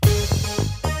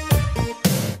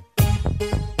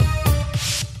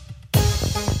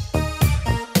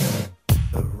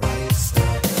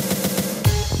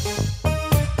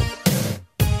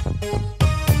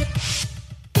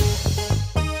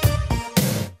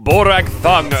Borag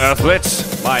Thung,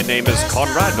 Earthlets. My name is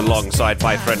Conrad, alongside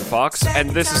my friend Fox,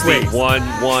 and this is the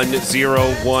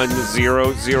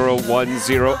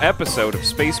 11010010 episode of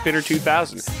Space Spinner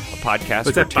 2000, a podcast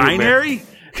Was that binary?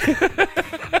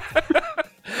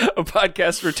 A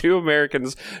podcast where two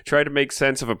Americans try to make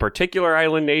sense of a particular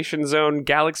island nation zone,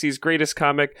 galaxy's greatest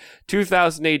comic,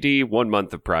 2000 AD, 1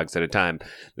 month of progs at a time.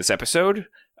 This episode,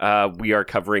 we are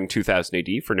covering 2000 AD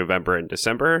for November and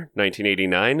December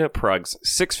 1989, progs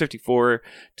 654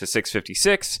 to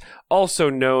 656, also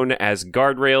known as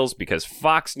guardrails because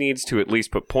Fox needs to at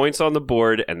least put points on the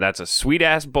board, and that's a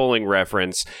sweet-ass bowling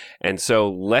reference, and so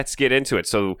let's get into it.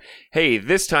 So, hey,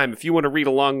 this time, if you want to read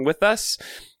along with us,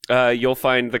 you'll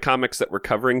find the comics that we're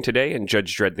covering today in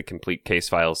Judge Dredd The Complete Case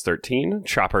Files 13,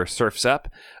 Chopper Surfs Up,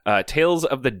 Tales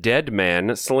of the Dead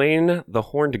Man, Slain the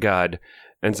Horned God,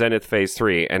 and Zenith Phase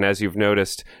 3. And as you've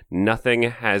noticed, nothing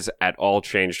has at all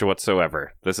changed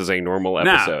whatsoever. This is a normal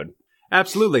episode. Nah,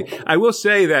 absolutely. I will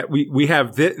say that we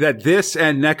have that this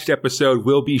and next episode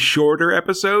will be shorter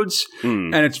episodes.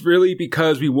 And it's really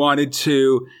because we wanted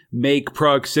to make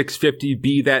Prog 650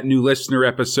 be that new listener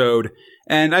episode.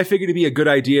 And I figured it'd be a good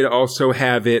idea to also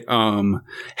have it,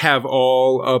 have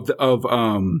all of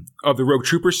the Rogue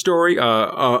Trooper story,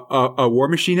 a War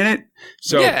Machine in it.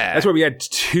 So yeah. That's why we had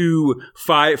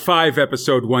five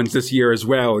episode ones this year as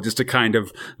well, just to kind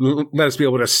of let us be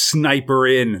able to sniper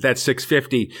in that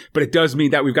 650. But it does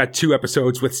mean that we've got 2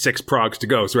 episodes with 6 progs to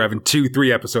go. So we're having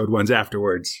 2-3 episode ones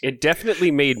afterwards. It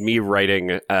definitely made me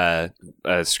writing a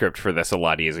script for this a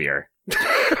lot easier.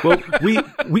 Well,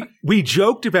 we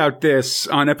joked about this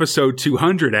on episode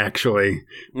 200, actually,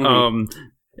 and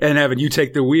having you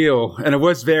take the wheel, and it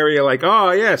was very like,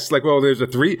 oh yes, like, well, there's a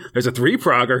three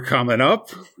progger coming up.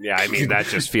 Yeah, I mean that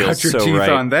just feels Cut your so teeth right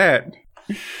on that.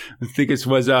 I think it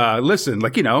was listen,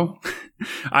 like, you know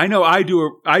I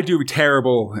do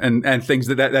terrible and things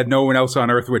that no one else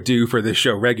on Earth would do for this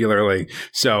show regularly.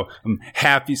 So I'm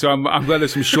happy. So I'm glad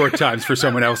there's some short times for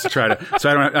someone else to try to. So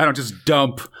I don't just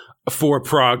dump 4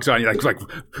 progs on you, like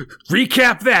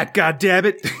recap that,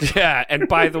 goddammit. Yeah, and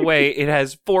by the way, it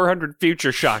has 400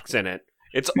 future shocks in it.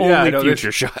 It's only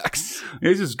future shocks.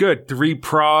 This is good. 3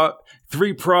 progs,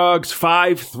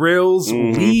 5 thrills,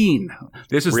 lean.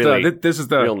 This is really,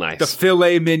 the real nice. The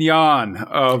filet mignon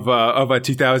of a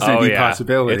 2000 AD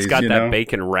possibilities. It's got that know?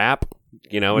 Bacon wrap.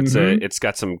 You know, it's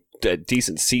got some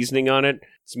decent seasoning on it.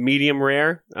 It's medium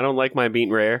rare. I don't like my meat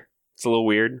rare. It's a little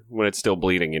weird when it's still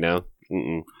bleeding. You know.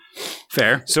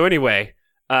 Fair. So anyway,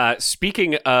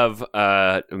 speaking of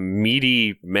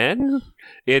meaty men,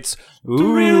 it's the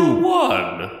real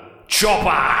one, Chopper.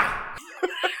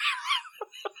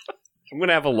 I'm going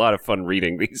to have a lot of fun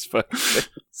reading these folks.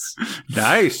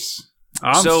 Nice.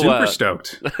 I'm super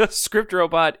stoked. Script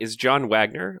robot is John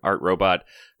Wagner. Art robot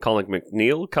Colin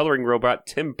McNeil. Coloring robot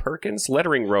Tim Perkins.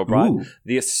 Lettering robot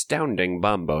The Astounding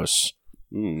Bombos.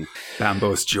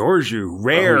 Bombos Georgiou.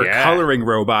 Rare coloring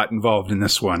robot involved in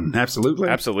this one.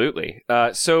 Absolutely.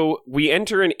 So we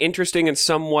enter an interesting and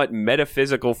somewhat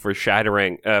metaphysical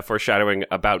foreshadowing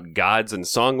about gods and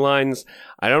songlines.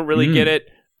 I don't really get it.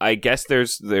 I guess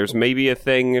there's maybe a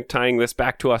thing tying this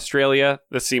back to Australia.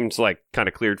 This seems like kind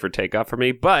of cleared for takeoff for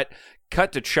me, but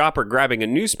cut to Chopper grabbing a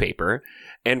newspaper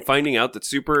and finding out that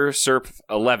Super Surf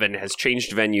 11 has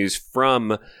changed venues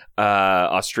from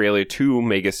Australia to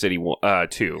Mega City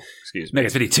 2. Excuse me.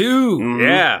 Mega City 2.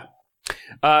 Yeah.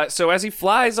 So as he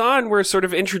flies on, we're sort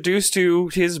of introduced to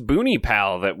his boonie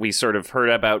pal that we sort of heard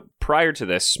about prior to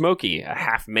this, Smokey, a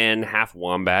half man, half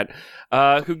wombat,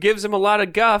 who gives him a lot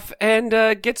of guff and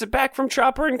gets it back from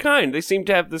Chopper in kind. They seem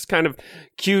to have this kind of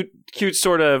cute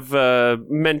sort of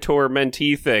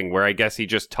mentor-mentee thing where I guess he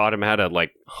just taught him how to,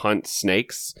 like, hunt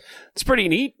snakes. It's pretty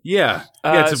neat. Yeah.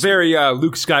 It's a very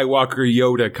Luke Skywalker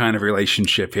Yoda kind of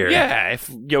relationship here. Yeah, if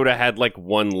Yoda had, like,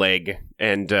 one leg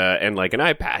and like an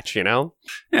eye patch, you know?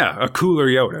 Yeah, a cooler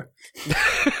Yoda.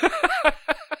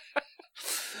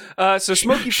 So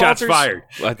Smokey Shots falters.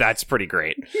 fired. That's pretty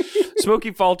great.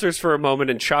 Smokey falters for a moment,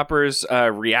 and Chopper's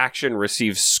reaction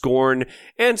receives scorn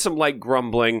and some light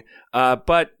grumbling.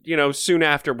 But, you know, soon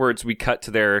afterwards, we cut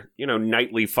to their, you know,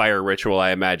 nightly fire ritual,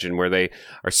 I imagine, where they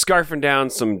are scarfing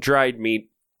down some dried meat.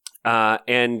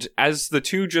 And as the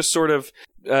two just sort of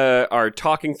are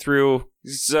talking through,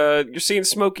 you're seeing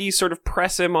Smokey sort of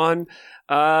press him on,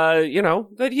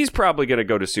 that he's probably going to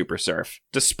go to Super Surf,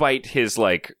 despite his,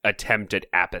 attempt at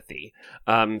apathy.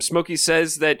 Smokey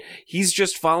says that he's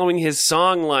just following his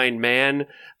song line, man,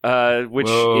 which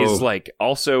is,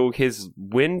 also his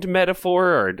wind metaphor,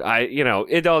 or,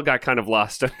 it all got kind of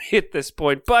lost on me at this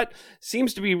point, but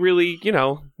seems to be really,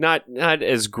 not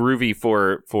as groovy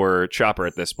for Chopper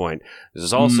at this point.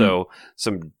 There's also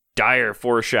some dire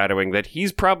foreshadowing that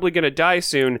he's probably going to die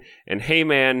soon, and hey,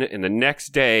 man, in the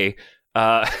next day...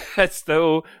 as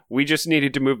though we just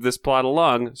needed to move this plot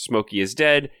along, Smokey is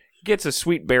dead, gets a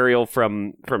sweet burial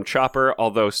from Chopper,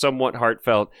 although somewhat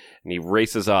heartfelt, and he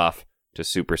races off to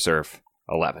Super Surf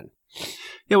 11.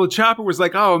 Yeah, well, Chopper was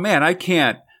like, oh man, I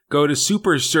can't go to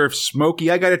Super Surf,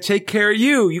 Smokey. I got to take care of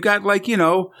you. You got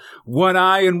one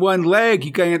eye and one leg.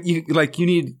 You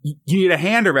need a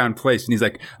hand around place. And he's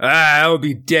like, I'll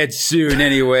be dead soon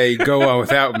anyway. Go on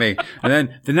without me. And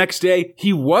then the next day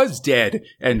he was dead.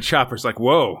 And Chopper's like,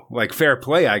 whoa, fair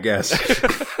play, I guess.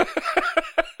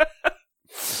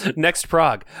 Next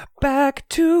prog. Back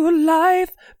to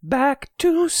life, back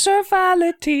to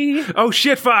survivality. Oh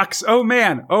shit, Fox. Oh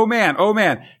man.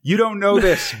 You don't know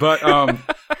this, but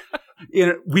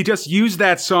we just used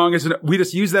that song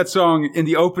in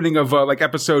the opening of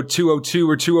episode 202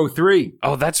 or 203.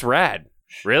 Oh, that's rad.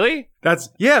 Really? That's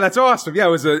awesome. Yeah,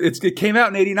 it came out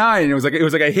in '89 and it was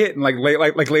like a hit and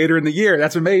later in the year.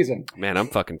 That's amazing. Man, I'm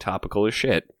fucking topical as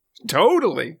shit.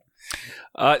 Totally.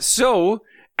 So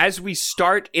as we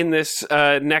start in this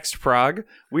next prog,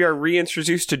 we are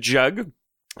reintroduced to Jug,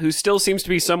 who still seems to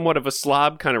be somewhat of a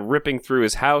slob, kind of ripping through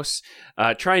his house,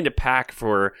 trying to pack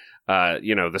for,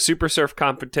 the Super Surf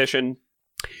competition.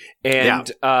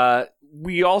 And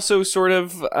we also sort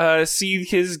of see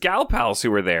his gal pals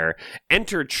who are there.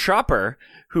 Enter Chopper,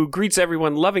 who greets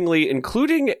everyone lovingly,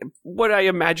 including what I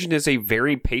imagine is a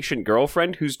very patient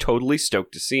girlfriend who's totally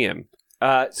stoked to see him.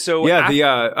 The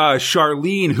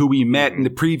Charlene, who we met in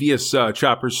the previous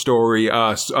Chopper story,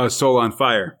 Soul on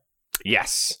Fire.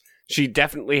 Yes. She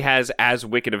definitely has as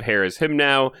wicked of hair as him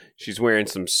now. She's wearing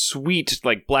some sweet,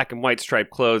 black and white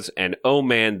striped clothes, and oh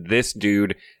man, this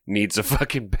dude needs a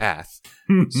fucking bath.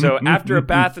 So after a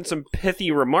bath and some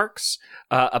pithy remarks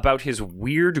about his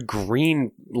weird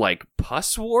green,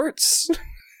 pus warts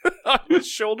on his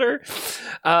shoulder,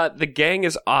 the gang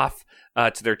is off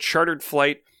to their chartered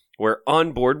flight, where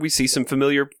on board we see some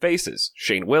familiar faces.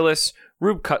 Shane Willis,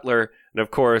 Rube Cutler, and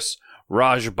of course,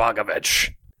 Raj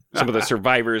Bhagovich. Some of the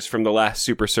survivors from the last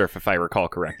Super Surf, if I recall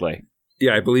correctly.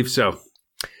 Yeah, I believe so.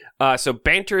 So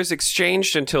banter is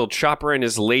exchanged until Chopper and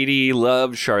his lady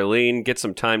love, Charlene, get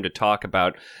some time to talk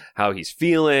about how he's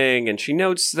feeling, and she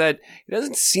notes that he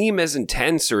doesn't seem as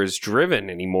intense or as driven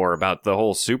anymore about the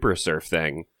whole Super Surf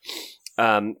thing.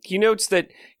 He notes that,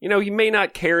 he may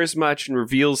not care as much, and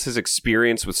reveals his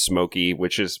experience with Smokey,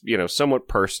 which is, somewhat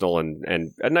personal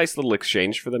and a nice little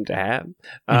exchange for them to have.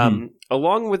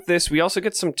 Along with this, we also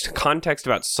get some context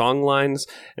about song lines,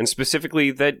 and specifically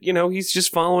that, he's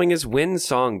just following his wind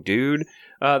song, dude.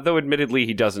 Though admittedly,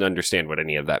 he doesn't understand what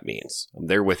any of that means. I'm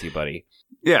there with you, buddy.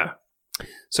 Yeah.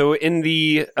 So in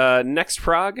the next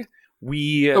prog,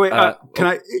 we can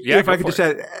I? Yeah, if I could just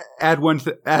add one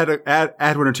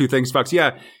or two things, Fox.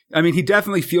 Yeah, I mean, he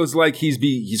definitely feels like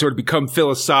he's sort of become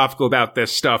philosophical about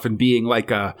this stuff and being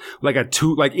like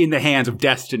in the hands of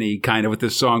destiny, kind of with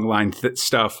this songline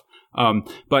stuff.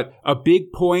 But a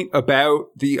big point about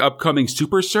the upcoming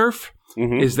Super Surf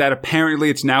is that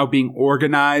apparently it's now being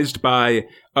organized by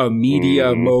a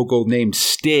media mogul named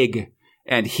Stig.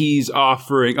 And he's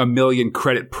offering $1 million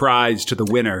credit prize to the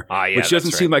winner, which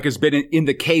doesn't seem like it's been in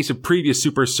the case of previous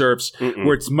Super Surfs,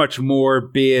 where it's much more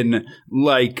been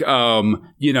like,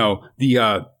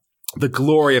 the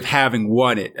glory of having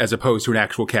won it as opposed to an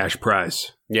actual cash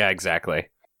prize. Yeah, exactly.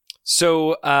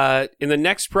 So in the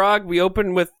next prog, we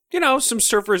open with, some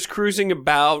surfers cruising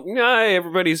about.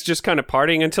 Everybody's just kind of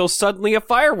partying until suddenly a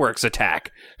fireworks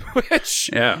attack, which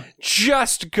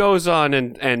just goes on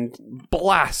and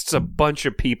blasts a bunch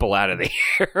of people out of the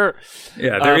air.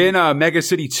 Yeah, they're in Mega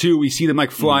City 2. We see them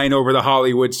flying over the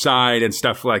Hollywood side and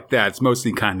stuff like that. It's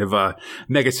mostly kind of a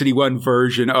Mega City 1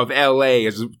 version of LA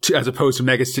as opposed to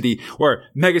Mega City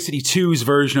 2's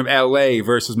version of LA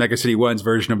versus Mega City 1's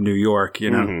version of New York,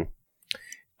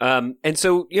 And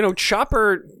so,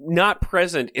 Chopper, not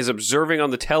present, is observing on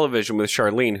the television with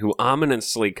Charlene, who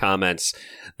ominously comments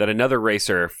that another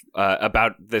racer,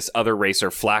 about this other racer,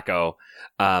 Flacco,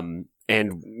 and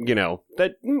and,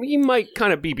 that he might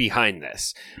kind of be behind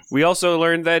this. We also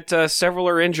learned that several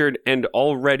are injured and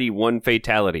already one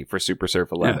fatality for Super Surf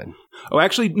 11. Yeah. Oh,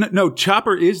 actually, no,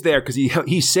 Chopper is there because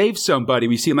he saved somebody.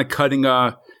 We see him like cutting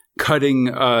a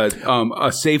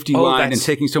safety line and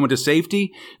taking someone to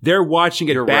safety. They're watching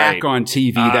it back on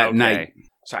TV that night.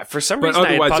 So for some reason,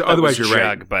 I thought that was Jug,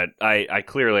 right. But I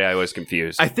clearly was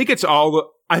confused. I think it's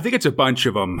a bunch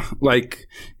of them. Like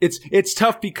it's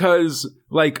tough because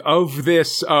like of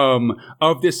this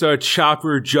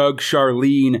Chopper, Jug,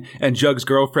 Charlene, and Jug's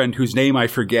girlfriend, whose name I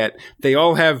forget. They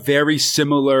all have very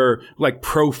similar like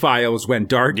profiles when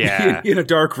dark in a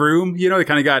dark room. They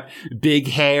kind of got big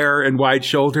hair and wide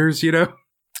shoulders.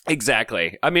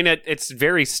 Exactly. I mean, it's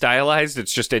very stylized.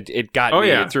 It's just it got me.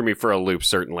 Yeah. It threw me for a loop.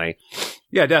 Certainly.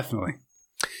 Yeah, definitely.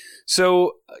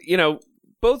 So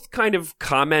both kind of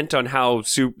comment on how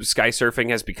sky surfing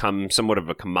has become somewhat of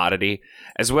a commodity,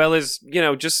 as well as,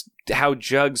 just how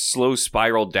Jug's slow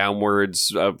spiral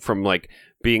downwards from like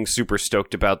being super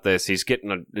stoked about this. He's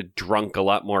getting drunk a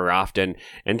lot more often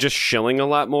and just shilling a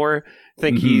lot more. I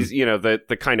think he's,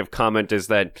 the kind of comment is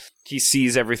that he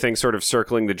sees everything sort of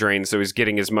circling the drain, so he's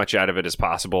getting as much out of it as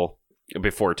possible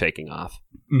before taking off.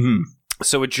 Mm-hmm.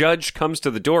 So a judge comes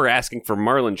to the door asking for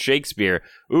Marlon Shakespeare.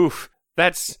 Oof,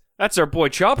 that's our boy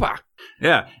Chopper.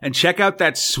 Yeah, and check out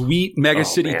that sweet Mega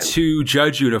City 2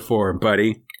 judge uniform,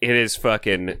 buddy. It is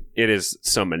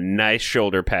some nice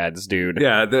shoulder pads, dude.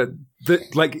 Yeah,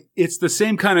 it's the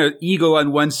same kind of eagle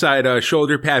on one side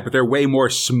shoulder pad, but they're way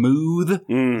more smooth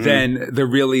than the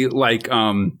really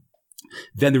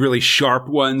than the really sharp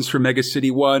ones from Mega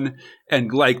City 1.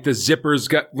 And like the zippers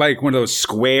got like one of those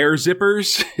square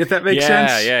zippers, if that makes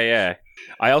sense. Yeah.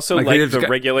 I also like the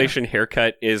regulation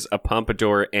haircut is a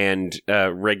pompadour and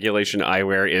regulation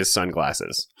eyewear is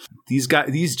sunglasses. These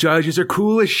judges are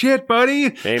cool as shit, buddy.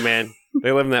 Hey, man.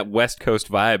 They live in that West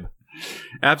Coast vibe.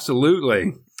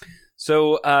 Absolutely.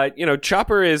 So,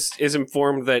 Chopper is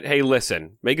informed that, hey,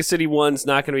 listen, Mega City 1's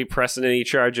not going to be pressing any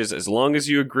charges as long as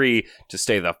you agree to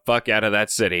stay the fuck out of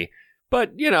that city.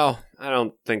 But, I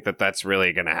don't think that that's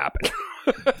really going to happen.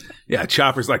 Yeah,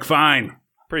 Chopper's like, fine.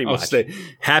 Pretty much. I'll stay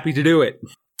happy to do it.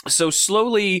 So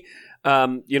slowly,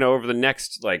 over the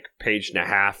next page and a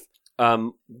half,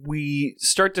 we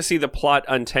start to see the plot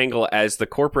untangle as the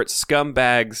corporate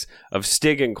scumbags of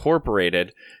Stig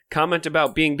Incorporated comment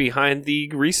about being behind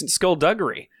the recent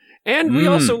skullduggery. And we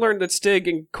also learned that Stig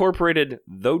Incorporated,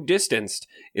 though distanced,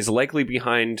 is likely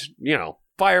behind,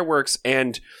 fireworks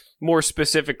and more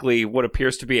specifically what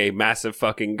appears to be a massive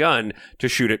fucking gun to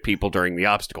shoot at people during the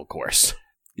obstacle course.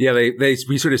 Yeah,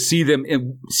 we sort of see them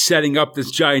setting up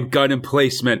this giant gun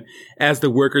emplacement as the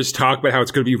workers talk about how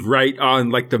it's going to be right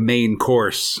on like the main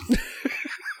course.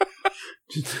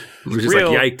 Just like,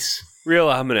 yikes. Real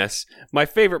ominous. My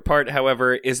favorite part,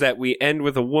 however, is that we end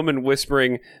with a woman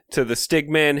whispering to the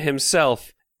Stigman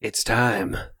himself, "It's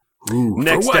time." Ooh,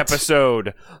 next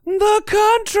episode, the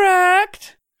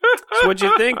contract. So what'd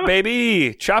you think,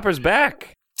 baby? Chopper's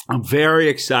back. I'm very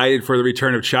excited for the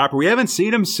return of Chopper. We haven't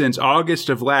seen him since August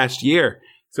of last year,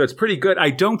 so it's pretty good. I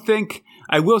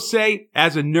will say,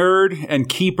 as a nerd and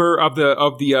keeper of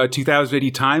the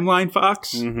 2080 timeline,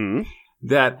 Fox,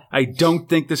 that I don't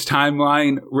think this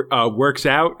timeline works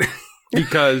out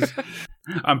because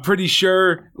I'm pretty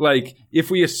sure, like,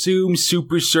 if we assume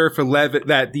Super Surf 11,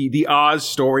 that the Oz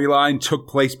storyline took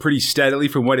place pretty steadily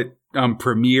from what it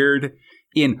premiered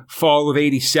in fall of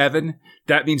 87.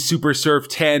 That means Super Surf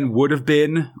 10 would have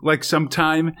been like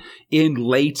sometime in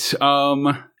late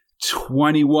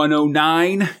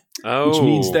 2109, which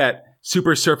means that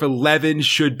Super Surf 11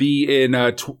 should be in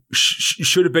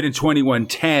should have been in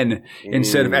 2110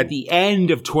 instead of at the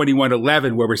end of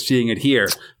 2111 where we're seeing it here.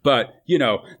 But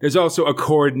there's also a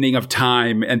coordinating of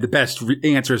time, and the best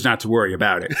answer is not to worry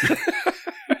about it.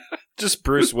 Just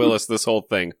Bruce Willis, this whole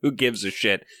thing. Who gives a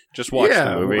shit? Just watch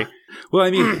the movie. Well,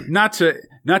 I mean, not to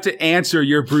answer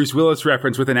your Bruce Willis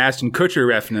reference with an Ashton Kutcher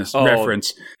reference,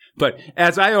 but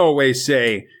as I always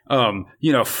say,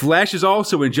 Flesh is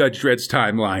also in Judge Dredd's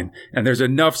timeline, and there's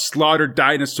enough slaughtered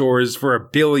dinosaurs for 1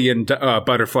 billion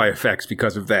butterfly effects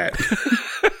because of that.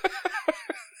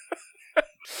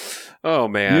 Oh,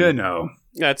 man.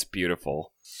 That's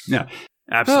beautiful. Yeah,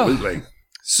 absolutely.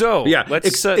 So, yeah,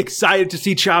 excited to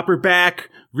see Chopper back.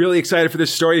 Really excited for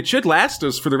this story. It should last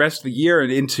us for the rest of the year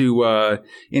and into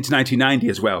 1990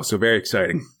 as well. So very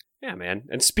exciting. Yeah, man.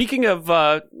 And speaking of,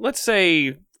 let's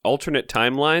say, alternate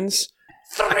timelines.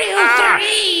 Thrill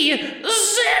 3!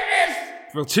 Zenith!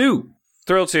 Thrill 2.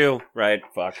 Thrill 2. Right.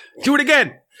 Fuck. Do it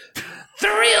again.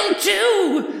 Thrill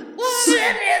 2!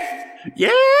 Zenith!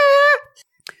 Yeah!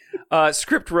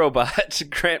 Script robot,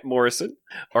 Grant Morrison.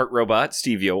 Art robot,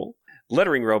 Steve Yoel.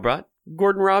 Lettering robot,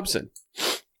 Gordon Robson.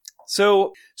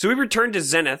 So we return to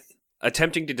Zenith,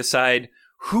 attempting to decide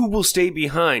who will stay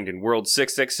behind in World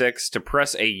 666 to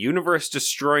press a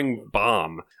universe-destroying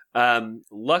bomb.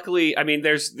 Luckily, I mean,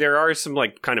 there are some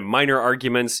like kind of minor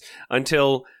arguments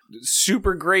until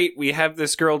super great. We have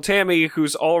this girl Tammy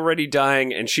who's already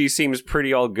dying, and she seems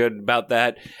pretty all good about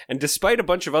that. And despite a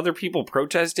bunch of other people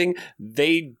protesting,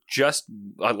 they just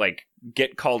like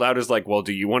get called out as like, well,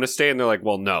 do you want to stay? And they're like,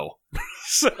 well, no.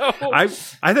 So I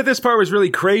thought this part was really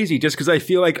crazy just because I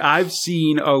feel like I've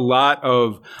seen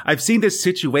this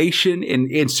situation in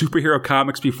superhero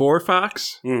comics before,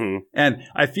 Fox. Mm-hmm. And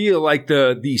I feel like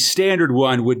the standard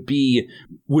one would be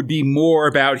more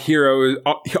about heroes,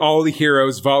 all the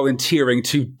heroes volunteering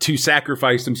to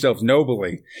sacrifice themselves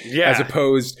nobly. Yeah.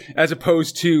 As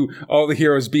opposed to all the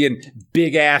heroes being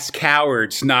big ass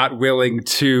cowards, not willing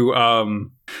to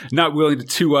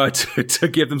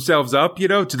give themselves up,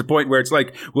 to the point where it's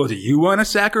like, well, do you want to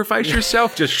sacrifice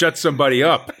yourself? Just shut somebody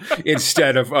up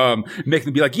instead of making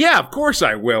them be like, yeah, of course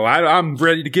I will. I'm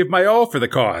ready to give my all for the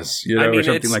cause, or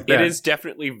something like that. It is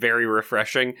definitely very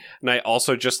refreshing, and I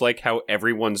also just like how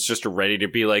everyone's just ready to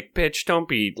be like, bitch,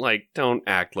 don't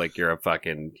act like you're a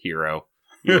fucking hero.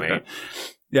 You ain't.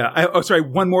 Yeah. Sorry.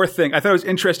 One more thing. I thought it was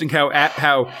interesting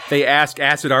how they ask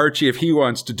Acid Archie if he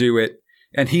wants to do it.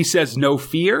 And he says no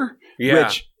fear,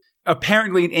 which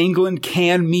apparently in England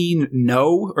can mean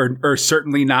no or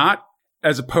certainly not,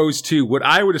 as opposed to what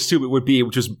I would assume it would be,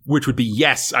 which would be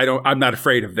yes. I'm not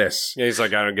afraid of this. Yeah, he's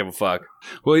like, I don't give a fuck.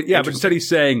 Well, yeah, but instead he's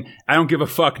saying, I don't give a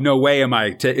fuck. No way am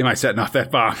I setting off that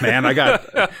bomb, man. I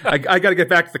got to get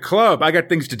back to the club. I got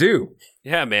things to do.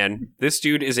 Yeah, man, this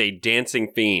dude is a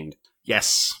dancing fiend.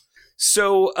 Yes.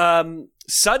 So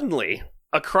suddenly,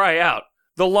 a cry out.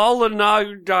 The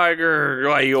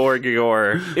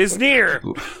Lala-Nagdiger is near.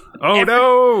 Oh,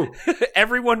 no!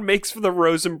 Everyone makes for the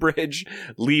Rosen Bridge,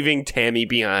 leaving Tammy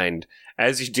behind.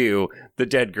 As you do, the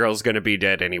dead girl's gonna be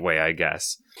dead anyway, I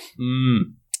guess.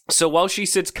 So while she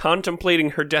sits contemplating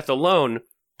her death alone,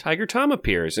 Tiger Tom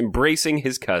appears, embracing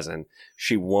his cousin.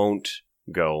 She won't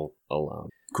go alone.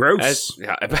 Gross.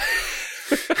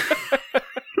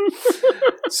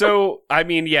 So, I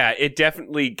mean, yeah, it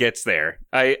definitely gets there.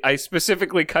 I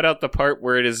specifically cut out the part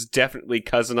where it is definitely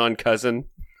cousin on cousin.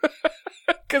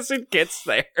 Because it gets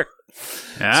there.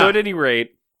 Yeah. So at any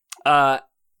rate, the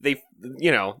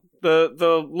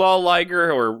Law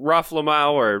Liger or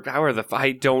Rafflemau or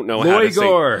I don't know how to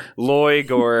say.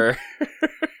 Loigor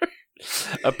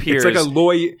appears. It's like a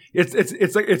lawyer.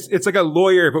 It's like a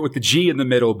lawyer, but with the G in the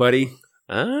middle, buddy.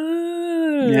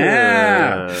 Ah.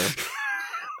 Yeah.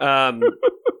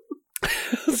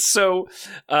 So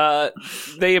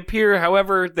they appear,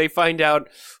 however, they find out,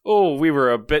 we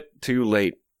were a bit too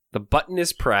late. The button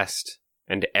is pressed,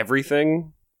 and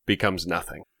everything becomes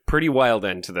nothing. Pretty wild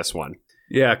end to this one.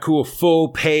 Yeah, cool. Full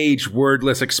page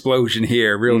wordless explosion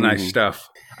here. Real nice stuff.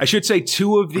 I should say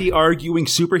 2 of the arguing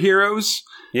superheroes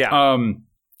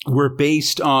were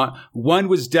based on... One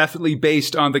was definitely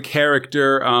based on the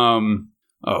character...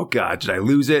 oh, God, did I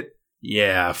lose it?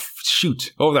 Yeah,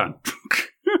 shoot. Hold on.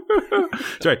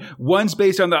 Sorry. One's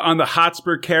based on the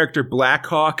Hotspur character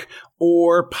Blackhawk,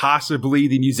 or possibly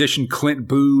the musician Clint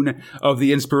Boone of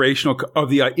the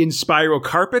Inspiral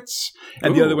Carpets,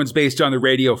 and the other one's based on the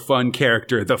Radio Fun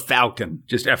character The Falcon.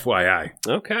 Just FYI.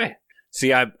 Okay.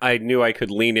 See, I knew I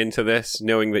could lean into this,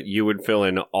 knowing that you would fill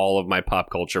in all of my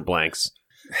pop culture blanks.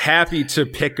 Happy to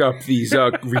pick up these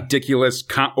ridiculous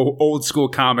old school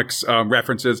comics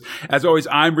references. As always,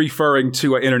 I'm referring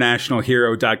to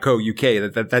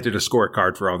internationalhero.co.uk that did a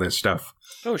scorecard for all this stuff.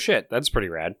 Oh shit, that's pretty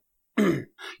rad.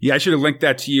 Yeah, I should have linked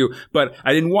that to you, but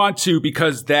I didn't want to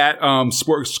because that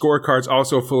scorecard's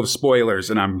also full of spoilers,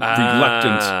 and I'm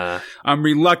reluctant. I'm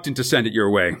reluctant to send it your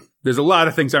way. There's a lot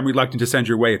of things I'm reluctant to send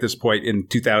your way at this point in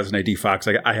 2000 AD, Fox.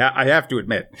 I have to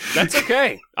admit. That's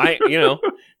okay.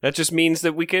 That just means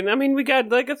that we got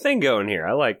like a thing going here.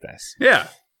 I like this. Yeah.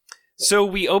 So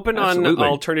we open on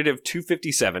Alternative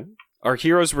 257. Our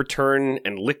heroes return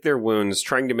and lick their wounds,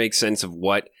 trying to make sense of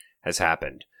what has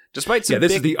happened. Despite some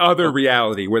this is the other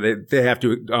reality where they have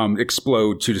to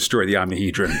explode to destroy the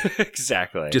Omnihedron.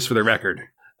 Exactly. Just for the record.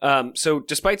 So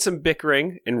despite some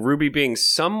bickering and Ruby being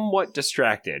somewhat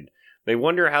distracted, they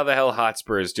wonder how the hell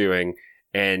Hotspur is doing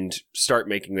and start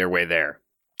making their way there.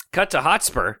 Cut to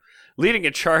Hotspur, leading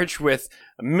a charge with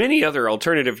many other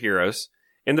alternative heroes.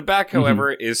 In the back,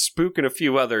 however, is Spook and a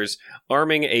few others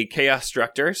arming a Chaos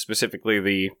Structor, specifically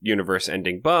the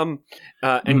universe-ending bum,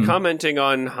 and commenting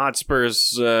on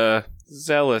Hotspur's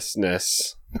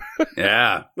zealousness.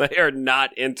 Yeah. They are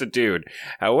not into Dude.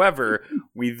 However,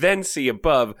 we then see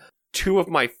above two of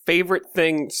my favorite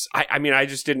things. I mean, I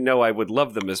just didn't know I would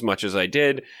love them as much as I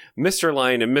did. Mr.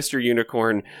 Lion and Mr.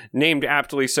 Unicorn, named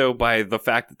aptly so by the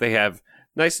fact that they have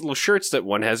nice little shirts that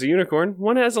one has a unicorn,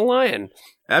 one has a lion.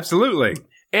 Absolutely.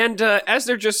 And as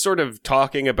they're just sort of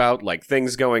talking about like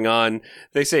things going on,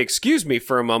 they say, "Excuse me"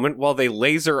 for a moment while they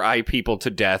laser eye people to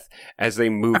death as they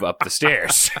move up the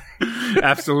stairs.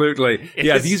 Absolutely.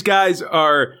 Yeah, these guys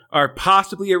are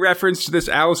possibly a reference to this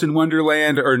Alice in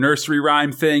Wonderland or nursery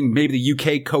rhyme thing, maybe the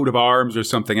UK coat of arms or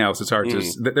something else. It's hard to...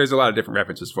 There's a lot of different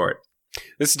references for it.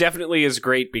 This definitely is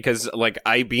great because, like,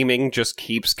 I-beaming just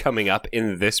keeps coming up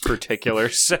in this particular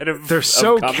set of They're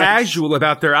so comments. casual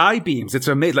about their I-beams. It's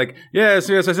amazing. Like, yes,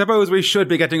 I suppose we should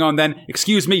be getting on then.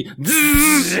 Excuse me.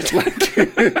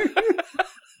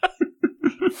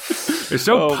 They're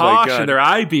so posh in their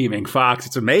I-beaming, Fox.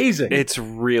 It's amazing. It's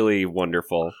really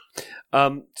wonderful.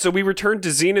 So we return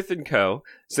to Zenith and Co.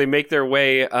 So they make their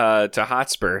way to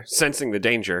Hotspur, sensing the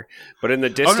danger. But in the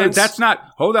distance... Oh, no, that's not...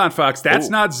 Hold on, Fox. That's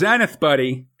not Zenith,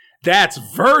 buddy. That's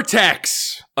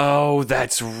Vertex. Oh,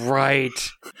 that's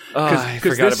right. I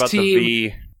forgot about the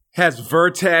V. Has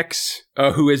Vertex,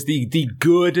 who is the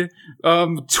good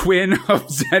twin of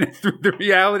Zenith through the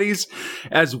realities,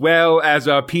 as well as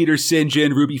Peter St.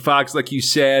 John, Ruby Fox, like you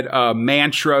said,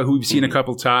 Mantra, who we've seen a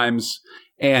couple times,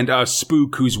 and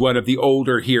Spook, who's one of the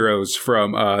older heroes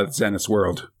from Zenith's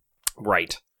world.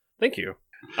 Right. Thank you.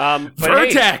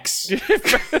 Vertex! Hey,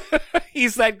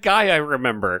 he's that guy I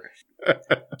remember.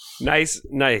 Nice.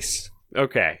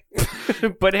 Okay.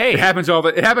 But hey. It happens all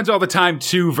the time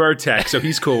to Vertex, so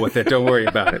he's cool with it. Don't worry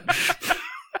about it.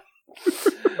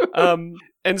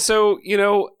 And so, you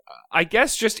know, I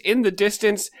guess just in the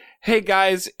distance, hey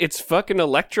guys, it's fucking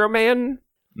Electroman.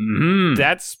 Mm-hmm.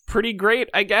 That's pretty great,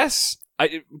 I guess.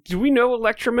 Do we know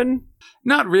Electroman?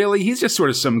 Not really. He's just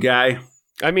sort of some guy.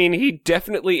 I mean, he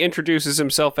definitely introduces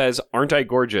himself as "Aren't I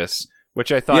gorgeous?"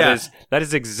 Which I thought that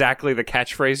is exactly the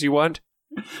catchphrase you want.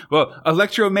 Well,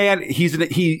 Electroman, he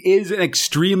is an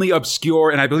extremely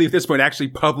obscure, and I believe at this point actually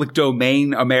public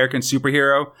domain American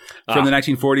superhero from the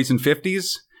 1940s and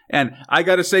 50s. And I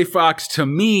gotta say, Fox, to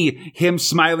me, him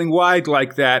smiling wide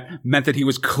like that meant that he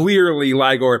was clearly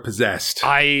Ligor possessed.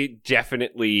 I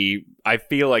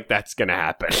feel like that's gonna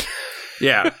happen.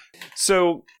 Yeah.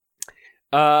 So,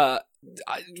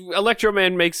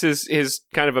 Electroman makes his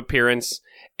kind of appearance,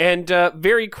 and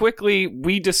very quickly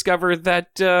we discover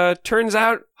that turns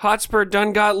out Hotspur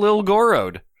done got Lil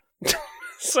Gorod.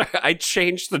 So I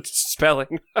changed the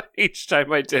spelling each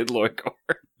time I did Loigor.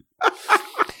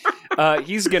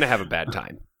 He's gonna have a bad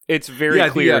time. It's very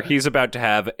clear he's about to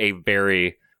have a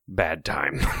very bad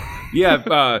time.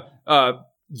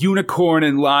 Unicorn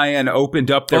and Lion opened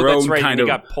up their own kind he of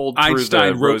got pulled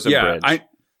Einstein through the Rosen Bridge.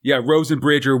 Rosen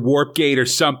Bridge or Warp Gate or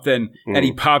something, and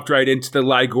he popped right into the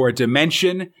Ligor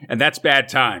dimension, and that's bad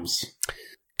times.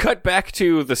 Cut back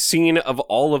to the scene of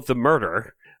all of the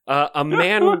murder. A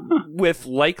man with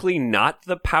likely not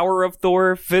the power of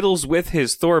Thor fiddles with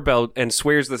his Thor belt and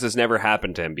swears this has never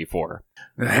happened to him before.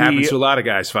 It happens to a lot of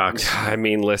guys, Fox. I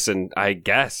mean, listen, I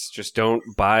guess just don't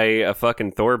buy a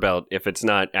fucking Thor belt if it's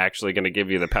not actually going to give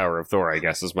you the power of Thor, I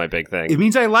guess is my big thing. It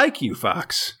means I like you,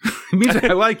 Fox. It means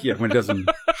I like you when it doesn't...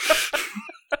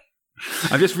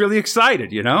 I'm just really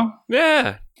excited, you know?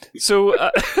 Yeah. So...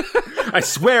 I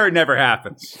swear it never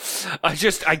happens.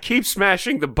 I keep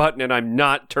smashing the button and I'm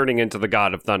not turning into the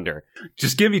God of Thunder.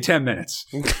 Just give me 10 minutes.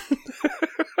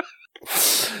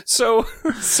 So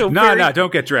No,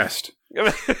 don't get dressed.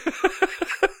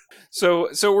 So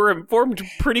we're informed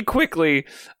pretty quickly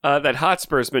that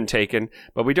Hotspur's been taken,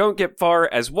 but we don't get far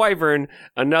as Wyvern,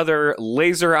 another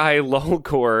laser eye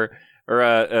Lolgor,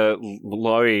 or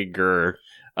Loiger,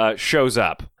 shows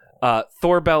up.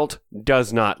 Thor belt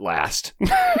does not last.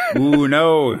 Ooh,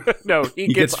 no. No, he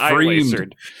gets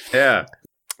eye-lasered. Yeah.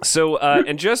 So,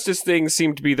 and just as things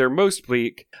seem to be their most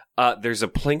bleak, there's a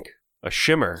plink, a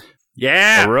shimmer.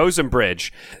 Yeah. A Rosen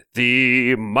Bridge.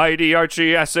 The mighty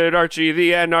Archie, Acid Archie,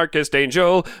 the anarchist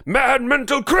angel, mad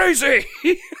mental crazy!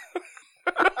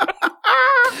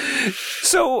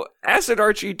 So, Acid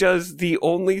Archie does the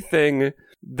only thing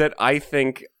that I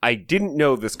think I didn't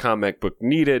know this comic book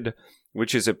needed,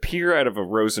 which is appear out of a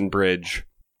Rosen Bridge,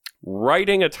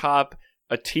 riding atop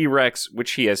a T-Rex,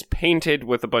 which he has painted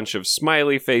with a bunch of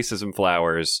smiley faces and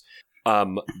flowers.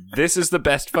 This is the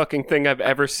best fucking thing I've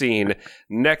ever seen.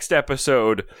 Next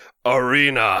episode,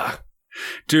 Arena.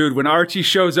 Dude, when Archie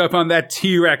shows up on that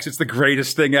T-Rex, it's the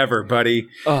greatest thing ever, buddy.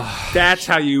 That's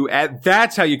how you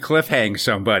cliffhang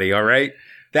somebody, all right?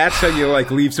 That's how you,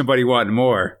 leave somebody wanting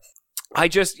more. I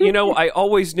just, I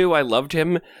always knew I loved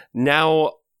him.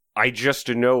 Now I just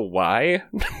know why.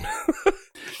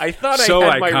 I thought So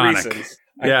I had my iconic. reasons.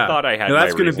 Yeah. I thought I had No, my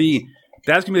that's gonna reasons.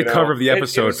 that's gonna be the cover of the it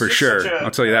episode was for just sure. such a-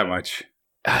 I'll tell you that much.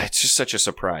 It's just such a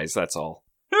surprise, that's all.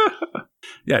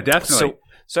 Yeah, definitely.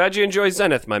 So how'd you enjoy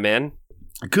Zenith, my man?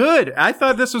 Good. I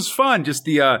thought this was fun. Just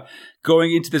the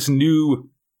going into this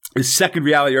second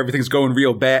reality where everything's going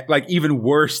real bad, like even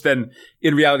worse than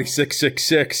in reality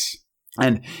 666,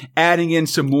 and adding in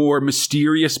some more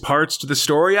mysterious parts to the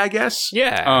story, I guess.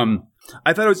 Yeah.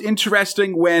 I thought it was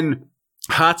interesting when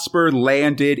Hotspur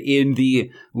landed in the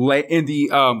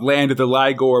land of the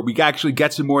Ligor. We actually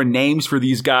get some more names for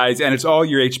these guys, and it's all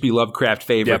your H.P. Lovecraft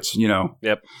favorites.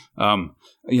 Yep.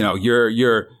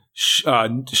 Your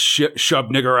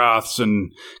Shub-Nigguraths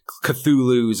and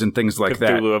Cthulhu's and things like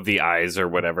that. Cthulhu of the Eyes or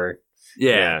whatever.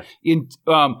 Yeah. In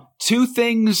two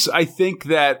things I think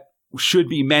that should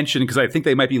be mentioned because I think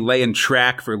they might be laying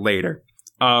track for later.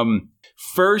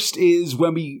 First is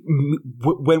when we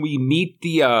meet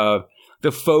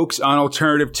the folks on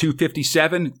Alternative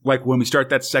 257, like when we start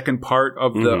that second part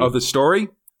of the story.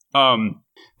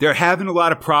 They're having a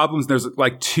lot of problems. There's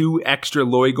like 2 extra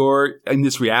Loigor in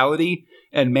this reality,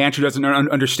 and Mantra doesn't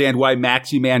understand why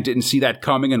Maxi-Man didn't see that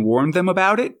coming and warn them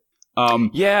about it.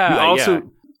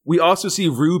 We also see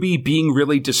Ruby being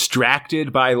really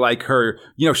distracted by like her,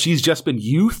 she's just been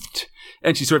youthed,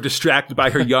 and she's sort of distracted by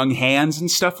her young hands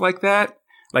and stuff like that.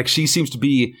 Like she seems to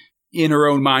be in her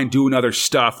own mind doing other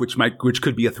stuff, which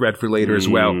could be a thread for later as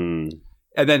well.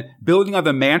 And then building on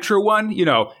the Mantra one,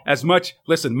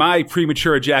 listen, my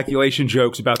premature ejaculation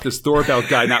jokes about this Thor belt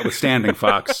guy notwithstanding,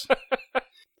 Fox.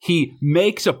 He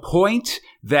makes a point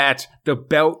that the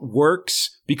belt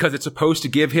works because it's supposed to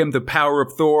give him the power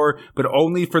of Thor, but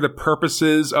only for the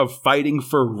purposes of fighting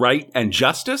for right and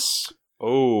justice.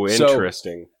 Oh,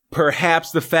 interesting. So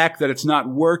perhaps the fact that it's not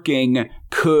working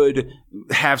could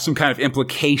have some kind of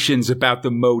implications about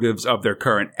the motives of their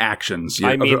current actions.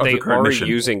 I mean, they are mission.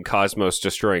 using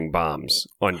cosmos-destroying bombs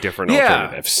on different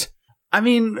alternatives. I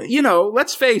mean,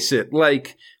 let's face it.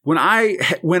 Like when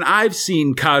I've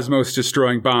seen cosmos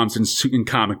destroying bombs in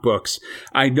comic books,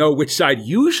 I know which side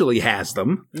usually has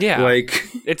them. Yeah, like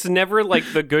it's never like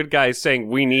the good guys saying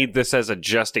we need this as a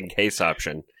just in case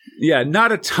option. Yeah,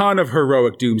 not a ton of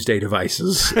heroic doomsday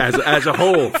devices as a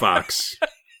whole, Fox.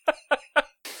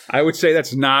 I would say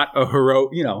that's not a heroic,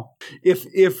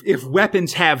 if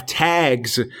weapons have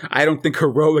tags, I don't think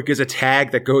heroic is a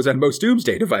tag that goes on most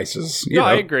doomsday devices.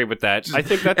 I agree with that. I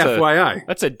think that's FYI.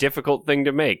 That's a difficult thing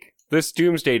to make. This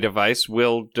doomsday device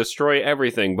will destroy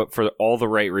everything, but for all the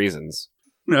right reasons.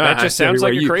 That just sounds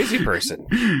like a crazy person.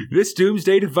 This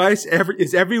doomsday device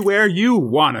is everywhere you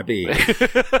want to be.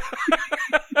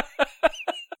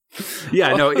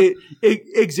 Yeah, no,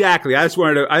 exactly. I just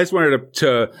wanted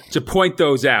to point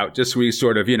those out, just so we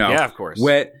sort of, Yeah, of course.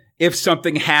 If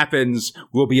something happens,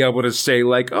 we'll be able to say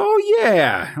like, oh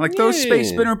yeah, like those Space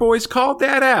Spinner boys called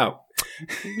that out.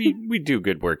 We do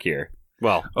good work here.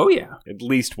 Well, oh yeah, at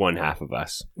least one half of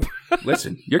us.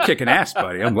 Listen, you're kicking ass,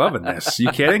 buddy. I'm loving this.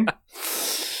 You kidding?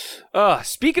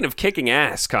 Speaking of kicking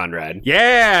ass, Conrad.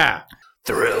 Yeah.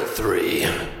 Thrill 3,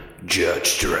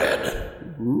 Judge Dredd.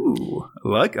 Ooh, I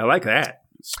like that.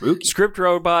 Spooky. Script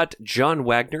robot John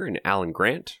Wagner and Alan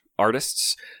Grant.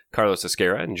 Artists Carlos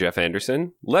Esquera and Jeff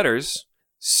Anderson. Letters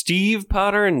Steve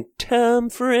Potter and Tom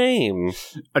Frame.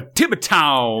 A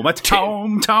Tom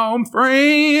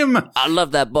Frame. I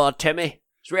love that boy, Timmy.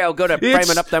 He's real good at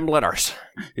framing up them letters.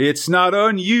 It's not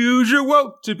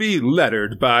unusual to be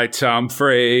lettered by Tom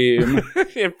Frame.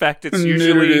 In fact, it's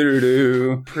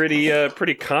usually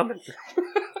pretty common.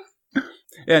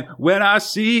 And when I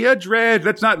see a dread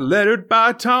that's not lettered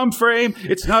by Tom Frame,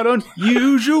 it's not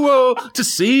unusual to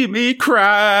see me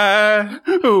cry.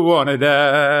 Wanna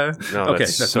die. No, okay,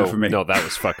 that's not for me. No, that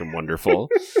was fucking wonderful.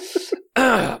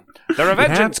 The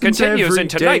revengeance continues in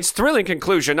tonight's thrilling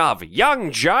conclusion of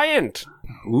Young Giant.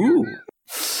 Ooh.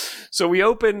 So we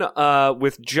open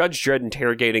with Judge Dredd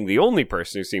interrogating the only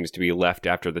person who seems to be left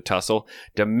after the tussle,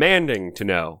 demanding to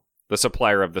know the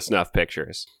supplier of the snuff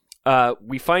pictures.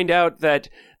 We find out that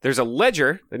there's a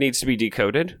ledger that needs to be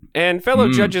decoded, and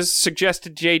fellow judges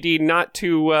suggested JD not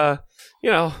to,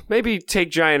 maybe take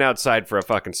Giant outside for a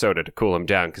fucking soda to cool him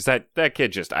down, because that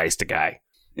kid just iced a guy.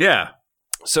 Yeah.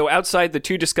 So outside, the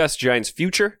two discuss Giant's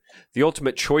future, the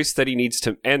ultimate choice that he needs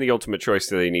to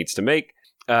make.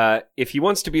 If he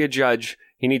wants to be a judge,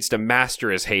 he needs to master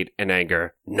his hate and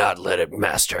anger, not let it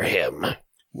master him.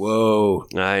 Whoa.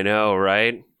 I know,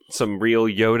 right? Some real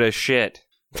Yoda shit.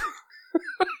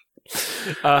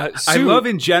 I love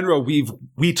in general,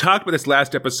 we talked about this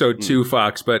last episode too,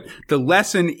 Fox, but the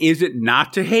lesson isn't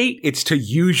not to hate, it's to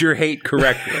use your hate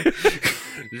correctly.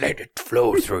 Let it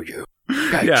flow through you.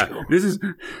 This is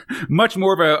much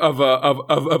more of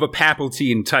a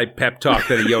Palpatine type pep talk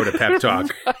than a Yoda pep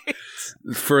talk. Right.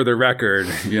 For the record,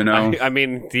 you know. I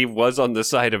mean, he was on the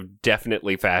side of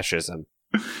definitely fascism.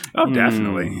 Oh,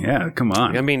 definitely. Yeah, come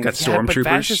on. I mean, got stormtroopers. But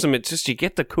fascism, it's just you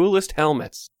get the coolest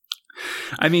helmets.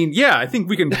 I mean, yeah, I think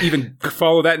we can even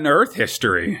follow that in Earth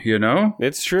history, you know?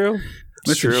 It's true.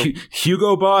 Listen,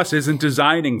 Hugo Boss isn't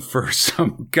designing for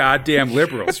some goddamn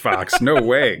liberals, Fox. No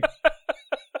way.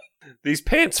 These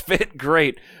pants fit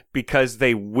great because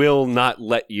they will not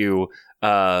let you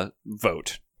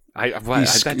vote. That doesn't make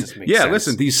sense. Yeah,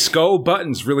 listen, these skull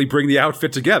buttons really bring the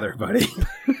outfit together, buddy.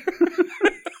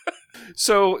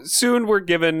 So soon we're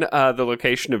given the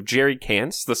location of Jerry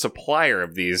Kantz, the supplier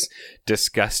of these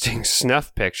disgusting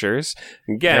snuff pictures.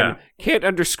 Again, can't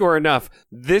underscore enough,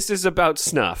 this is about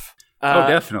snuff.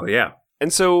 Definitely, yeah.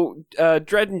 And so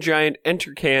Dredd and Giant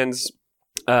enter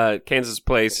Kansas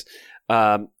place,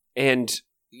 and,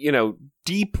 you know,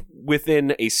 deep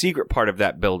within a secret part of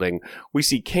that building, we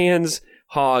see Kans,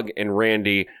 Hogg, and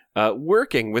Randy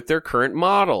working with their current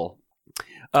model.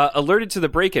 Alerted to the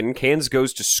break-in, Kans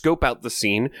goes to scope out the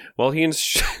scene while he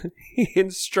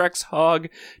instructs Hogg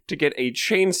to get a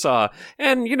chainsaw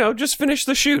and, you know, just finish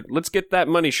the shoot. Let's get that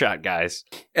money shot, guys.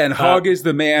 And Hogg is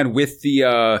the man with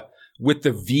the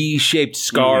V-shaped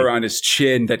scar on his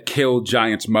chin that killed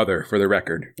Giant's mother, for the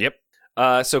record. Yep.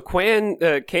 So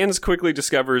Kans quickly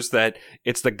discovers that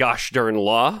it's the gosh darn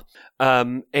law.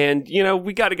 And, you know,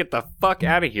 we got to get the fuck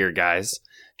out of here, guys.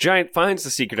 Giant finds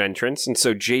the secret entrance, and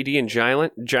so JD and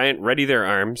Giant ready their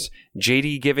arms,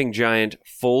 JD giving Giant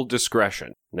full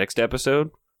discretion. Next episode,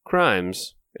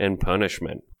 crimes and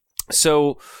punishment.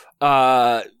 So,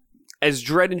 as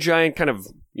Dredd and Giant kind of,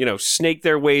 you know, snake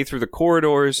their way through the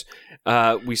corridors,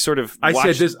 we sort of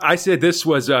I said this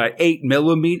was 8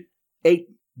 millimeter.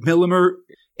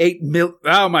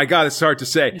 Oh my God, it's hard to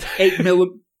say. 8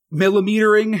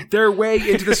 millimetering their way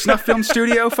into the snuff film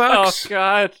studio, Fox. Oh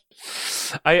God.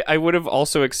 I would have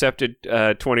also accepted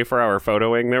 24-hour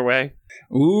photoing their way.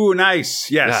 Ooh,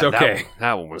 nice. Yes, okay.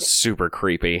 That one was super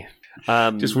creepy.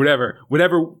 Just whatever,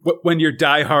 when you're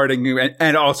dieharding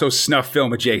and also snuff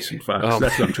film adjacent, Fox.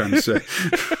 That's what I'm trying to say.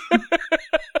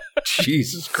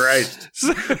 Jesus Christ.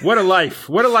 What a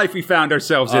life we found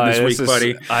ourselves in this week,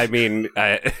 buddy. I mean,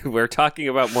 we're talking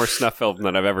about more snuff film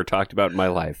than I've ever talked about in my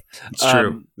life. It's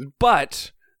true.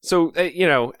 But, so, you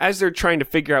know, as they're trying to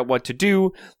figure out what to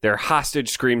do, their hostage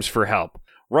screams for help.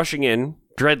 Rushing in,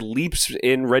 Dredd leaps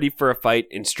in ready for a fight,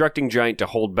 instructing Giant to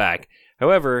hold back.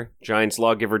 However, Giant's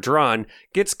lawgiver Drawn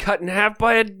gets cut in half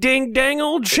by a ding-dang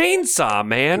old chainsaw,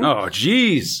 man. Oh,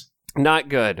 jeez. Not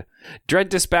good. Dredd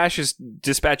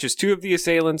dispatches two of the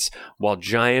assailants, while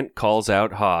Giant calls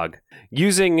out Hogg.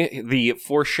 Using the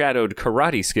foreshadowed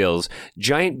karate skills,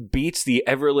 Giant beats the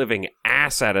ever-living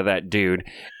ass out of that dude,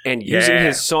 and using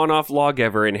his sawn-off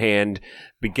lawgiver in hand,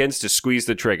 begins to squeeze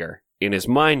the trigger. In his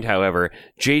mind, however,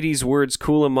 JD's words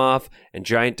cool him off, and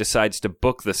Giant decides to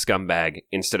book the scumbag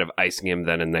instead of icing him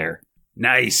then and there.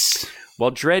 Nice.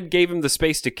 While Dredd gave him the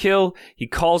space to kill, he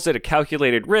calls it a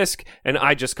calculated risk, and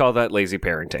I just call that lazy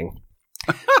parenting.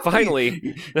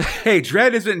 Finally, hey,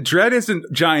 Dredd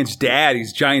isn't Giant's dad;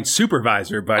 he's Giant's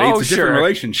supervisor, buddy. It's a different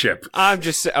relationship. I'm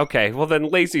just okay. Well, then,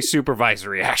 lazy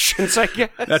supervisory actions, I guess.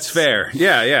 That's fair.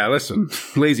 Yeah. Listen,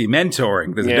 lazy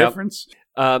mentoring. There's a difference.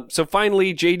 So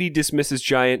finally, JD dismisses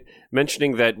Giant,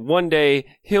 mentioning that one day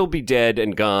he'll be dead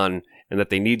and gone, and that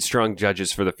they need strong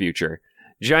judges for the future.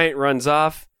 Giant rides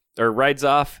off,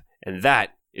 and that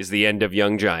is the end of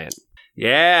Young Giant.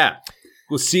 Yeah.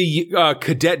 We'll see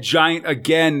Cadet Giant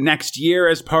again next year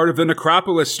as part of the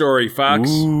Necropolis story, Fox.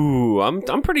 Ooh,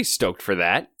 I'm pretty stoked for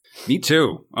that. Me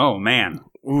too. Oh, man.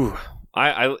 Ooh,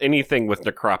 I anything with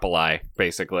Necropoli,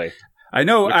 basically. I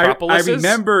know. I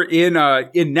remember in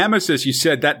Nemesis you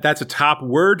said that's a top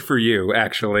word for you,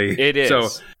 actually. It is. So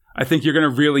I think you're going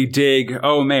to really dig.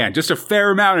 Oh man, just a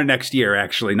fair amount of next year.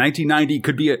 Actually, 1990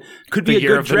 could be a good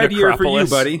Dredd year for you,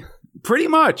 buddy. Pretty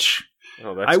much.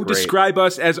 Oh, that's I would describe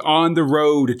us as on the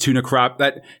road to Necropolis.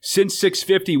 That since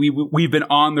 650, we've been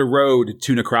on the road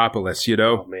to Necropolis. You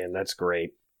know. Oh man, that's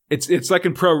great. It's like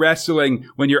in pro wrestling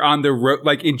when you're on the road,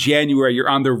 like in January, you're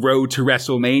on the road to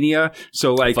WrestleMania.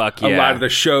 So like a lot of the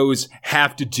shows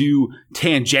have to do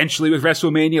tangentially with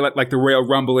WrestleMania, like the Royal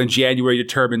Rumble in January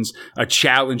determines a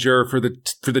challenger for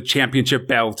the championship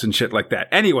belt and shit like that.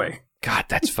 Anyway. God,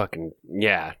 that's fucking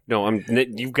yeah. No,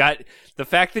 you've got the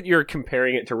fact that you're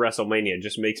comparing it to WrestleMania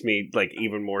just makes me like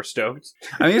even more stoked.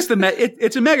 I mean,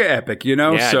 it's a mega epic, you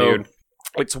know. Yeah, so dude.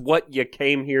 It's what you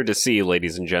came here to see,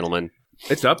 ladies and gentlemen.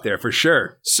 it's up there for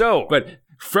sure. So, But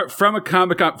from a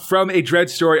Comic-Con, from a Dredd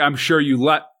story, I'm sure you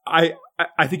I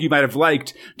think you might have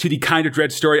liked, to the kind of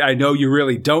Dredd story I know you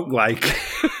really don't like.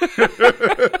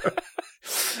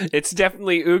 it's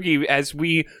definitely Oogie. As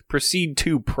we proceed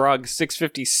to Prague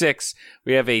 656,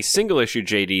 we have a single issue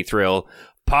JD thrill.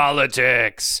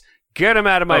 Politics. Get him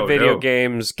out of my video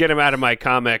games. Get him out of my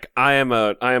comic. I am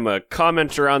a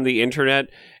commenter on the internet,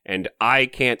 and I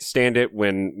can't stand it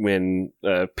when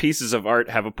pieces of art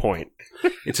have a point.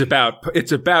 It's about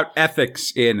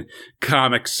ethics in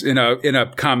comics, in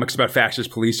a comics about fascist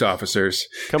police officers.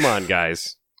 Come on,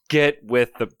 guys. Get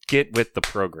with the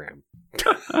program.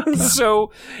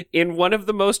 So, in one of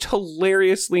the most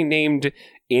hilariously named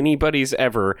anybody's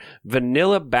ever,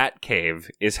 Vanilla Batcave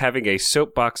is having a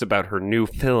soapbox about her new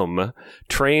film,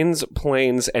 Trains,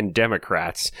 Planes, and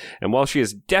Democrats. And while she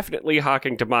is definitely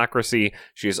hawking democracy,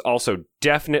 she is also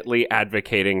definitely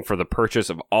advocating for the purchase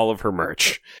of all of her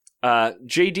merch.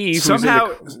 JD, who's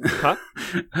somehow, huh?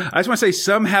 I just want to say,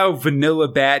 somehow Vanilla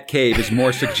Batcave is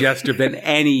more suggestive than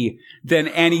any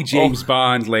James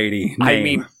Bond lady name. I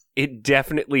mean, it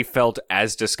definitely felt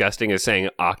as disgusting as saying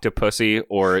Octopussy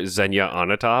or Xenia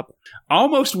Onatopp.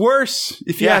 Almost worse,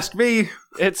 if you ask me.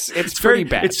 It's pretty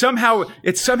bad. It's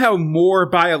somehow more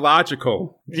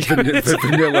biological than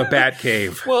Vanilla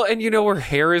Batcave. Well, and her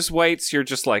hair is white, so you're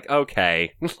just like,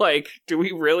 okay, like, do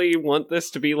we really want this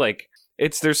to be like?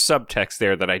 There's subtext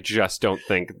there that I just don't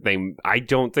think they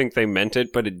meant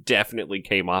it, but it definitely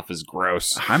came off as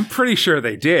gross. I'm pretty sure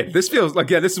they did. This feels like,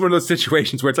 this is one of those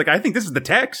situations where it's like, I think this is the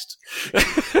text.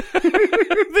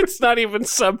 It's not even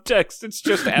subtext. It's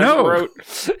just as wrote.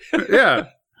 Yeah.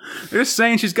 They're just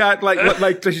saying she's got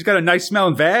she's got a nice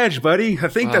smelling vag, buddy. I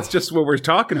think that's just what we're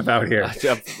talking about here.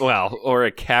 Well, or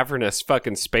a cavernous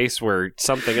fucking space where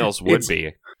something else would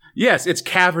be. Yes, it's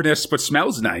cavernous, but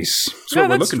smells nice. That's what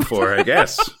we're looking for, I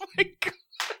guess. Oh my God.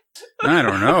 I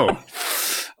don't know.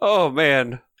 Oh,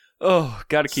 man. Oh,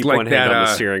 got to keep one hand on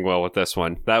the steering wheel with this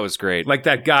one. That was great. Like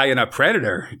that guy in a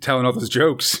Predator telling all those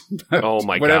jokes. Oh,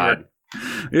 my God.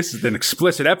 This is an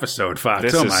explicit episode,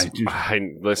 Fox.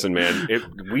 Listen, man.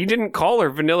 We didn't call her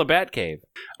Vanilla Batcave.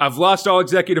 I've lost all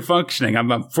executive functioning.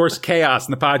 I'm forced chaos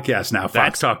in the podcast now,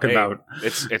 Fox, talking about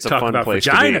it's a fun place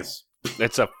vaginas. to be.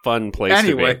 It's a fun place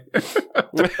to be.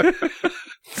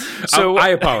 So I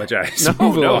apologize.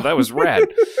 No, that was rad.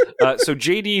 So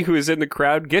JD, who is in the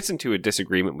crowd, gets into a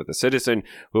disagreement with a citizen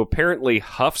who apparently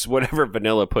huffs whatever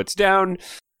Vanilla puts down.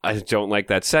 I don't like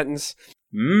that sentence.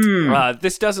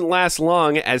 This doesn't last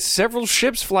long as several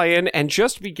ships fly in and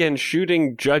just begin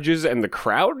shooting judges and the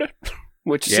crowd,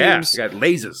 which seems got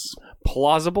lasers.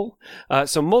 Plausible.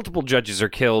 So multiple judges are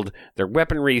killed, their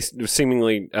weaponry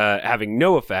seemingly having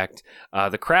no effect.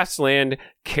 The crafts land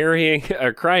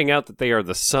crying out that they are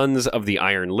the sons of the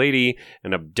Iron Lady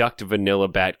and abduct Vanilla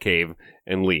Batcave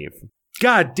and leave.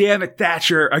 God damn it,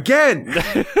 Thatcher, again!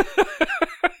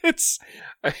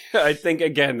 I think,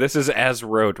 again, this is as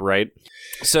wrote, right?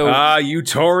 So, you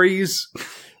Tories.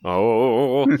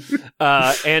 Oh,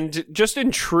 and just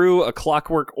in true A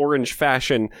Clockwork Orange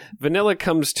fashion, Vanilla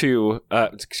Batcave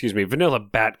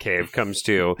comes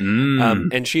to,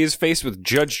 and she is faced with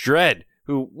Judge Dredd,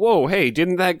 who, whoa, hey,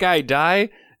 didn't that guy die?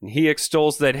 And he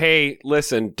extols that, hey,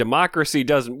 listen, democracy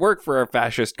doesn't work for our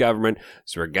fascist government,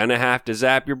 so we're gonna have to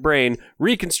zap your brain,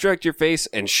 reconstruct your face,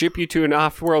 and ship you to an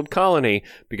off-world colony,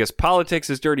 because politics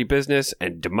is dirty business,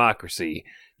 and democracy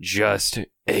just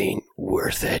ain't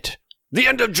worth it. The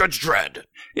end of Judge Dredd.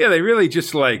 Yeah, they really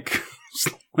just like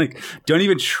don't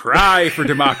even try for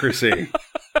democracy.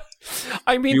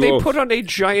 I mean, they put on a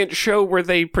giant show where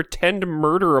they pretend to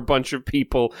murder a bunch of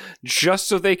people just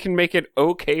so they can make it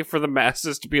okay for the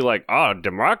masses to be like,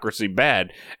 democracy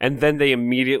bad. And then they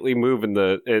immediately move in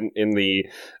the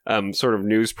sort of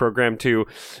news program to,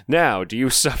 now, do you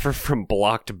suffer from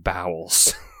blocked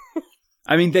bowels?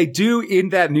 I mean, they do in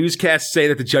that newscast say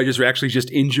that the judges were actually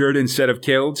just injured instead of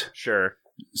killed. Sure.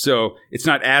 So it's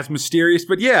not as mysterious,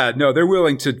 but yeah, no, they're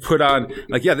willing to put on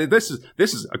this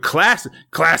is a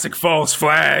classic false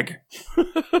flag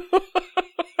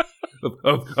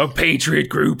of patriot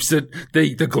groups that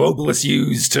the globalists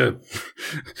use to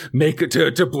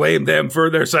to blame them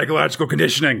for their psychological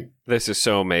conditioning. This is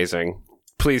so amazing.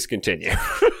 Please continue.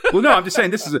 Well, no, I'm just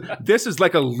saying this is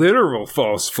like a literal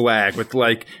false flag with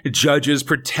like judges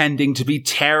pretending to be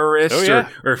terrorists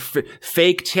or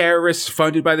fake terrorists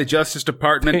funded by the Justice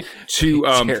Department to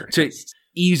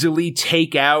easily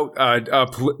take out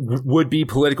would-be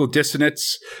political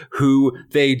dissidents who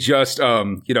they just,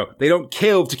 they don't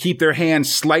kill to keep their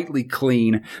hands slightly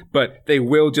clean, but they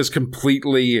will just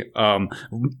completely,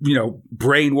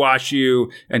 brainwash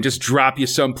you and just drop you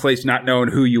someplace not knowing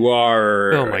who you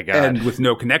are. Oh my God. And with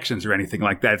no connections or anything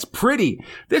like that.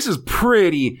 This is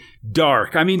pretty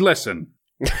dark. I mean, listen.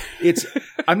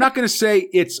 I'm not going to say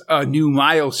it's a new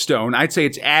milestone. I'd say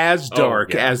it's as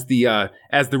dark as the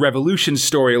Revolution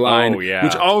storyline,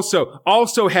 which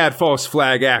also had false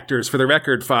flag actors, for the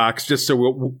record, Fox, just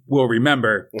so we'll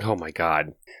remember. Oh my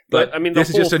God. But I mean, this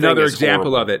is just another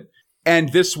example of it.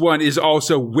 And this one is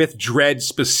also with Dredd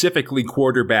specifically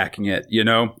quarterbacking it, you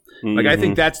know? Mm-hmm. Like, I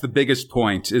think that's the biggest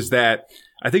point, is that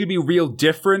I think it'd be real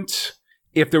different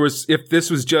if this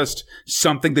was just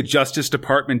something the Justice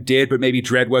Department did, but maybe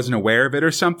Dredd wasn't aware of it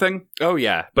or something. Oh,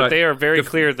 yeah. But they are very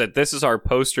clear that this is our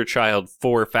poster child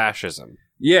for fascism.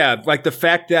 Yeah, like the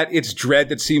fact that it's Dredd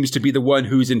that seems to be the one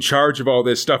who's in charge of all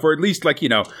this stuff, or at least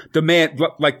the man,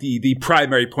 like the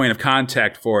primary point of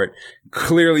contact for it,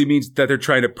 clearly means that they're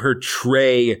trying to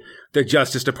portray the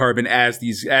Justice Department as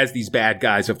these bad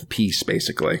guys of the peace,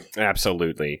 basically.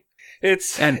 Absolutely. It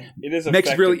makes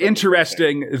it really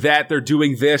interesting that they're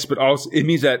doing this, but also it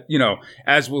means that,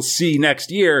 as we'll see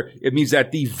next year, it means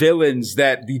that the villains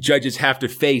that the judges have to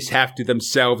face have to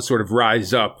themselves sort of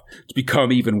rise up to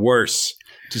become even worse,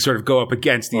 to sort of go up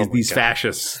against these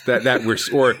fascists that were,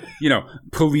 or,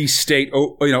 police state,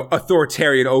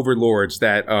 authoritarian overlords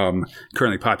that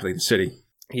currently populate the city.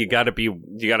 You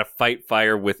gotta fight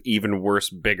fire with even worse,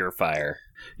 bigger fire.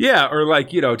 Yeah,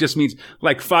 or just means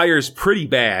fire's pretty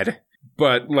bad.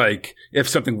 But, if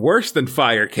something worse than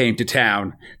fire came to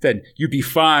town, then you'd be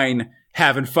fine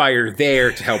having fire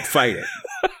there to help fight it.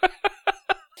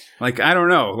 I don't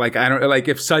know.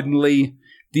 If suddenly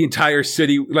the entire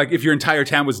city, if your entire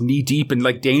town was knee deep in,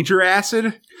 danger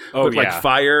acid,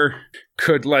 fire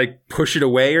could, push it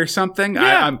away or something.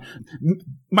 Yeah.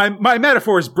 My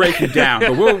metaphor is breaking down,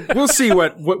 but we'll see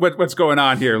what's going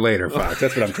on here later, Fox.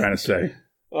 That's what I'm trying to say.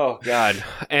 Oh, God.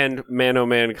 And man, oh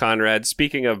man, Conrad,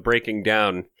 speaking of breaking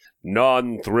down,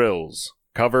 non-thrills,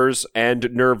 covers, and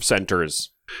nerve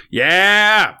centers.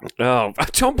 Yeah! Oh,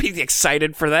 don't be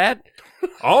excited for that.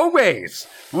 Always.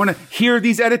 I want to hear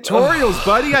these editorials,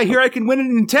 buddy. I hear I can win a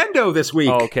Nintendo this week.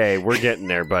 Okay, we're getting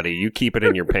there, buddy. You keep it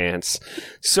in your pants.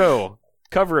 So,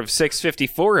 cover of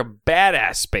 654, a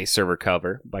badass Space Server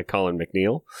cover by Colin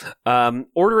McNeil,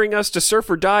 ordering us to surf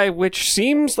or die, which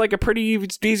seems like a pretty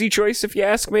easy choice if you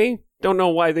ask me. Don't know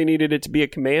why they needed it to be a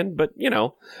command, but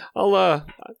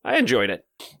I enjoyed it.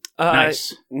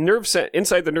 Nice.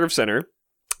 Inside the Nerve Center,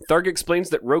 Tharg explains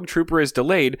that Rogue Trooper is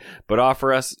delayed, but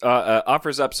offers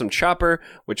up some Chopper,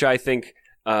 which I think,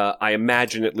 I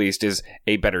imagine at least, is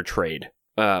a better trade.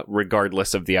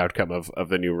 Regardless of the outcome of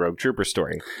the new Rogue Trooper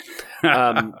story.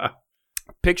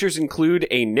 Pictures include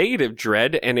a negative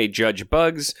Dredd and a Judge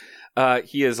Bugs.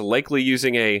 He is likely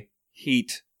using a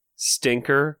heat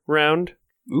stinker round.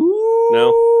 Ooh.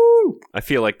 No? I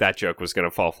feel like that joke was going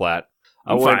to fall flat.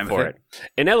 I went for it.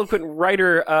 An eloquent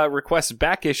writer requests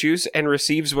back issues and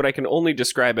receives what I can only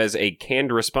describe as a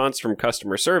canned response from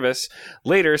customer service.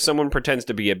 Later, someone pretends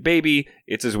to be a baby.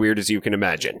 It's as weird as you can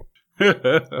imagine.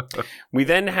 We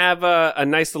then have a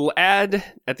nice little ad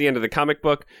at the end of the comic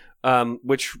book,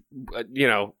 which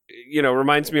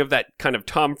reminds me of that kind of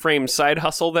Tom Frame side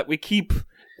hustle that we keep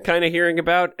kind of hearing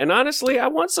about. And honestly, I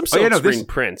want some silkscreen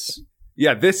prints.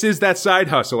 Yeah, this is that side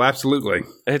hustle. Absolutely,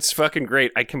 it's fucking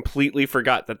great. I completely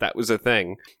forgot that was a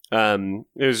thing. It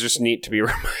was just neat to be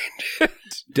reminded.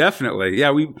 Definitely.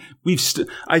 Yeah,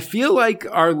 I feel like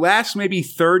our last maybe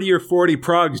 30 or 40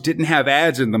 progs didn't have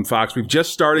ads in them, Fox. We've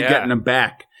just started getting them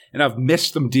back, and I've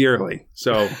missed them dearly.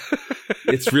 So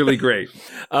it's really great.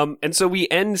 And so we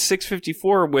end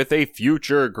 654 with a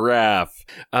future graph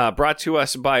brought to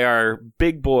us by our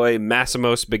big boy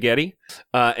Massimo Spaghetti.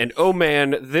 And oh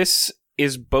man, this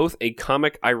is both a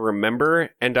comic I remember,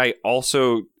 and I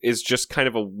also is just kind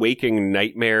of a waking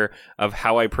nightmare of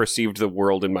how I perceived the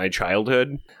world in my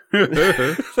childhood.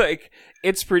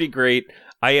 It's pretty great.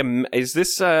 Is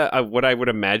this what I would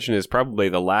imagine is probably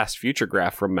the last future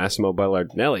graph from Massimo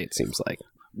Ballardinelli, it seems like.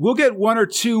 We'll get one or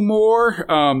two more.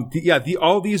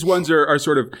 All these ones are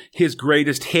sort of his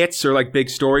greatest hits or big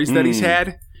stories that he's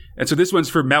had. And so this one's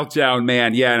for Meltdown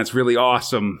Man. Yeah, and it's really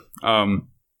awesome.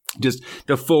 Just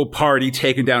the full party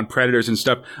taking down Predators and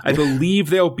stuff. I believe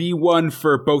there'll be one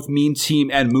for both Mean Team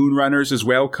and Moonrunners as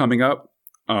well coming up.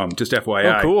 Just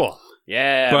FYI. Oh, cool.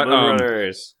 Yeah,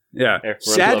 Moonrunners. Yeah. Everyone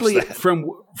Sadly, loves that.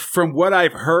 from what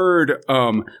I've heard,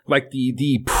 like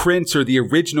the prints or the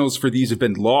originals for these have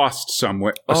been lost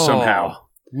somewhere somehow.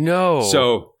 No.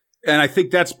 So, and I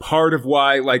think that's part of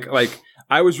why, like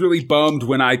I was really bummed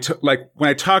when I talked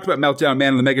about Meltdown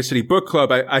Man in the Mega City Book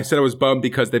Club. I said I was bummed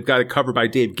because they've got a cover by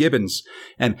Dave Gibbons,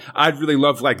 and I'd really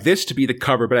love like this to be the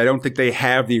cover, but I don't think they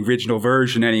have the original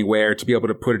version anywhere to be able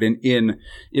to put it in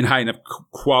high enough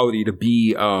quality to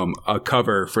be a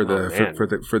cover for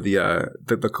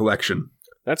the collection.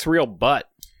 That's real butt.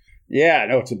 Yeah,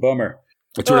 no, it's a bummer.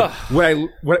 It's sort of what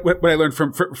I learned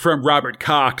from Robert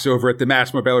Cox over at the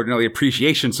Massimo Bellardinelli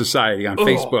Appreciation Society on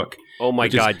Facebook. Oh my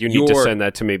God, you need to send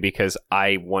that to me because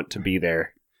I want to be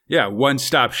there. Yeah,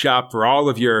 one-stop shop for all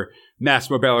of your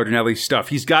Massimo Bellardinelli stuff.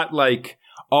 He's got like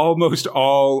almost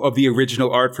all of the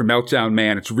original art for Meltdown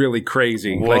Man. It's really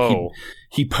crazy. Whoa. Like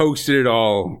he posted it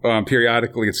all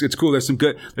periodically. It's cool. There's some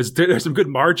good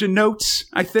margin notes,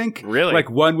 I think. Really? Like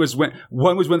one was when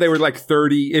they were like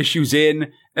 30 issues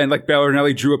in, and like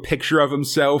Bellardinelli drew a picture of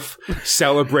himself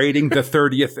celebrating the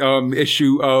 30th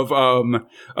issue of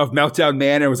Meltdown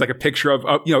Man. And it was like a picture of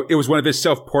it was one of his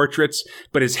self-portraits,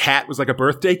 but his hat was like a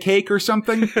birthday cake or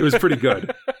something. It was pretty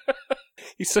good.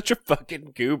 He's such a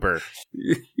fucking goober.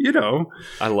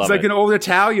 I love He's like an old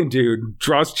Italian dude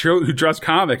who draws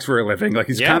comics for a living. Like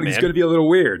he's going to be a little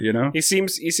weird, He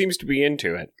seems to be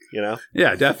into it,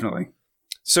 Yeah, definitely.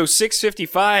 So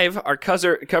 655, our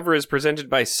cover is presented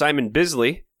by Simon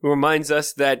Bisley, who reminds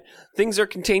us that things are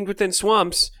contained within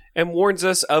swamps and warns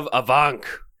us of Avank,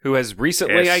 who has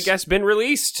recently, I guess, been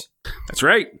released. That's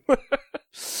right.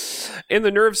 In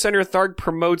the Nerve Center, Tharg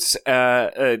promotes,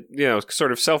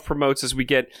 sort of self-promotes as we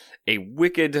get a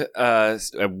wicked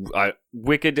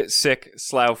sick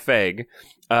Slough Feg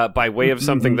by way of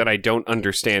something that I don't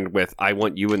understand with I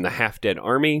Want You in the Half-Dead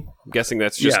Army. I'm guessing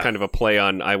that's just kind of a play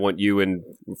on I Want You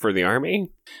for the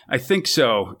Army? I think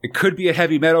so. It could be a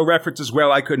heavy metal reference as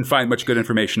well. I couldn't find much good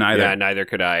information either. Yeah, neither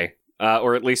could I.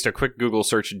 Or at least a quick Google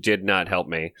search did not help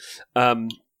me.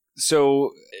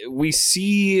 So we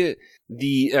see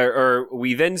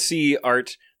we then see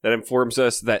art that informs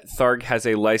us that Tharg has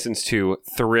a license to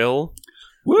thrill.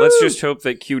 Woo! Let's just hope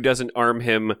that Q doesn't arm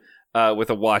him with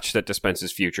a watch that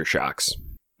dispenses future shocks.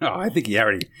 Oh, I think he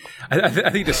already... I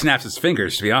think he just snaps his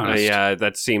fingers, to be honest. Yeah,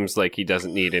 that seems like he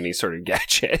doesn't need any sort of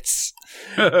gadgets.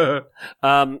 A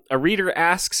reader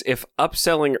asks if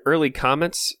upselling early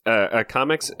comics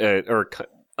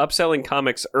upselling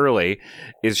comics early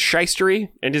is shystery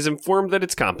and is informed that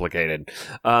it's complicated.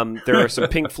 There are some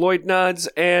Pink Floyd nods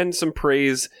and some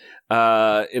praise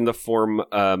in the form,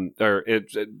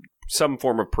 some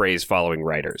form of praise following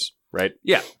writers, right?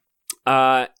 Yeah.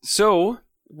 So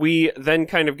we then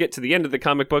kind of get to the end of the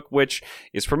comic book, which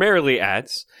is primarily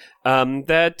ads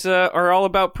that are all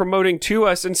about promoting to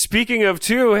us. And speaking of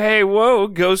two, hey, whoa,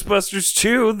 Ghostbusters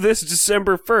 2 this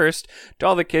December 1st. To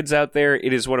all the kids out there,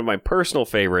 it is one of my personal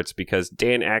favorites because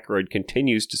Dan Aykroyd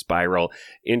continues to spiral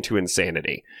into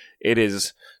insanity. It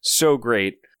is so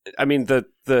great. I mean, the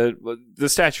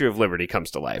Statue of Liberty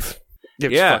comes to life.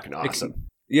 It's fucking awesome.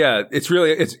 It's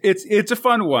really it's a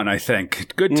fun one, I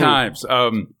think. Good times.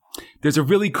 There's a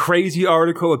really crazy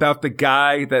article about the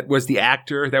guy that was the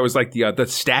actor that was like the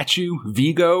statue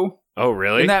Vigo. Oh,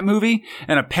 really? In that movie,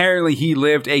 and apparently he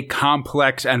lived a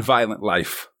complex and violent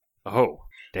life. Oh,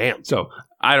 damn. So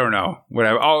I don't know.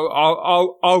 Whatever.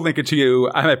 I'll link it to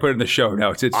you. I might put it in the show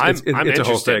notes. It's a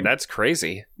whole thing. That's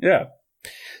crazy. Yeah.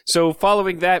 So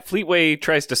following that, Fleetway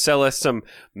tries to sell us some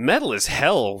metal as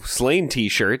hell Slain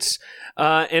t-shirts.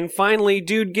 And finally,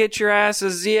 dude, get your ass a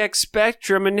ZX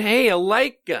Spectrum and hey, a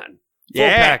light gun. Full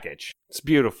package. It's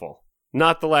beautiful.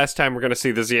 Not the last time we're going to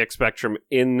see the ZX Spectrum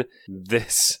in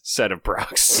this set of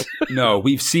Brox. No,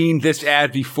 we've seen this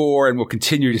ad before and we'll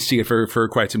continue to see it for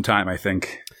quite some time, I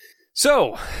think.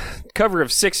 So, cover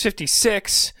of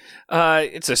 656.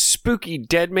 It's a spooky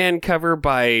Dead Man cover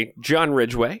by John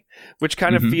Ridgway, which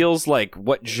kind of feels like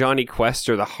what Johnny Quest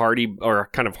or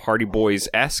kind of Hardy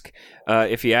Boys-esque,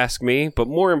 if you ask me. But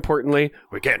more importantly,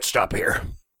 we can't stop here.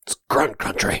 It's grunt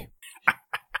country. I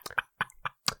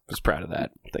was proud of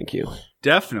that. Thank you.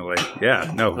 Definitely.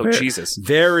 Yeah. No. Jesus.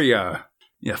 Very,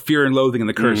 Fear and Loathing in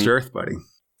the Cursed Earth, buddy.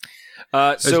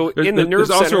 In the Nerve Center... There's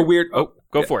also a weird... Oh,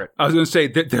 go for it. I was going to say,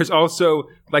 there's also,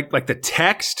 like the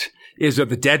text is of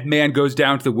the dead man goes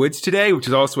down to the woods today, which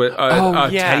is also a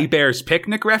Teddy Bear's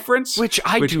Picnic reference. Which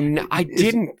didn't...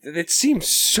 It seems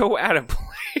so out of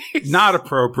place. Not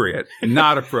appropriate.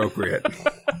 Not appropriate.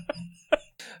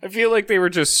 I feel like they were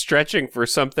just stretching for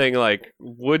something like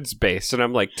woods-based, and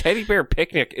I'm like, Teddy Bear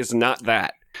Picnic is not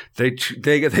that.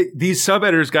 These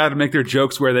sub-editors got to make their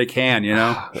jokes where they can, you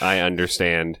know? I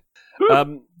understand.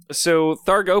 So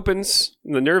Tharg opens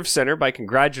the nerve center by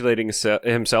congratulating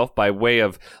himself by way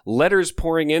of letters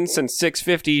pouring in since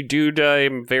 650. Dude,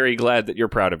 I'm very glad that you're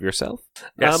proud of yourself.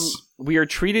 Yes. We are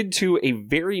treated to a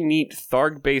very neat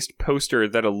Tharg-based poster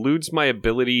that eludes my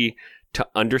ability to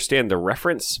understand the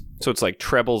reference. So it's like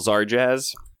treble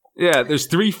Zarjazz. Yeah, there's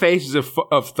 3 faces of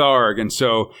Tharg, and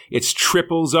so it's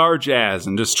triple Zarjazz,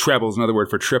 and just treble's another word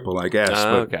for triple, I guess.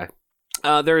 Okay.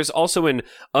 There is also an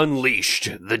Unleashed,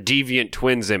 the Deviant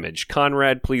Twins image.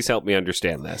 Conrad, please help me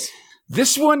understand this.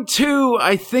 This one, too,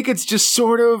 I think it's just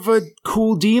sort of a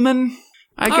cool demon,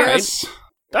 I guess.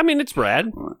 Right. I mean, it's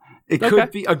rad. It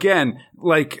could be, again,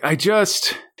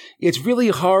 it's really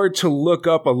hard to look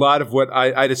up a lot of what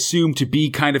I'd assume to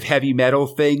be kind of heavy metal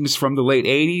things from the late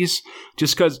 80s,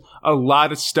 just because a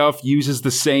lot of stuff uses the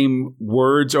same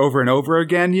words over and over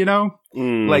again, you know?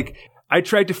 Like, I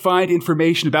tried to find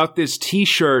information about this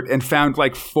t-shirt and found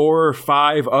like 4 or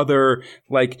 5 other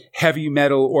like heavy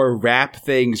metal or rap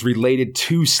things related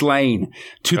to Slain,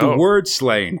 to the word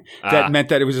Slain. That meant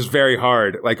that it was just very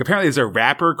hard. Like apparently there's a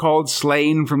rapper called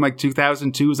Slain from like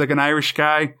 2002. He's like an Irish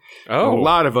guy. A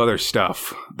lot of other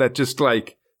stuff that just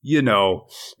like, you know,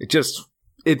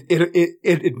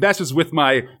 it messes with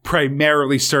my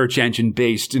primarily search engine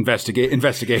based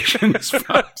investigations.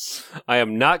 I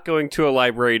am not going to a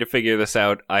library to figure this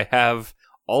out. I have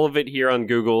all of it here on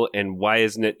Google, and why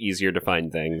isn't it easier to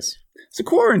find things? It's a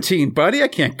quarantine, buddy. I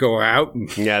can't go out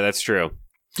and yeah, that's true.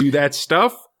 Do that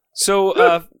stuff.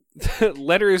 So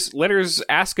letters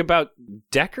ask about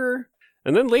Decker.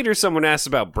 And then later someone asks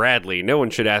about Bradley. No one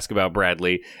should ask about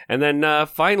Bradley. And then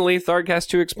finally, Tharg has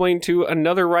to explain to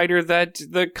another writer that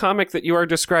the comic that you are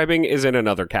describing is in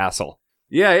another castle.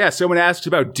 Yeah. Someone asks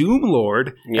about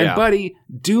Doomlord. Yeah. And buddy,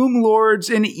 Doomlord's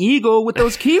an eagle with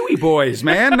those Kiwi boys,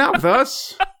 man. Not with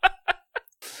us.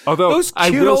 Although those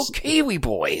cute old Kiwi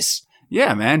boys.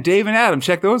 Yeah, man. Dave and Adam,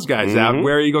 check those guys out.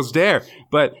 Where Eagles Dare.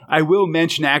 But I will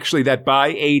mention actually that by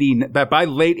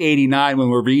late 89, when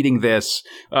we're reading this,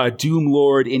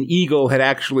 Doomlord in Eagle had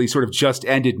actually sort of just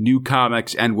ended New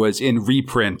Comics and was in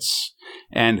reprints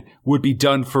and would be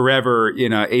done forever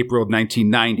in April of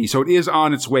 1990. So it is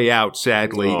on its way out,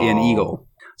 sadly, in Eagle.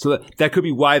 So that could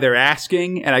be why they're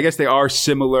asking. And I guess they are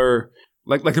similar.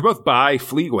 Like they're both by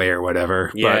Fleetway or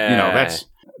whatever. Yeah. But, you know, that's...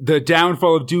 The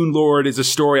downfall of Doomlord is a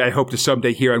story I hope to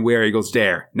someday hear on Where Eagles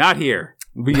Dare. Not here.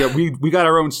 We got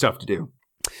our own stuff to do.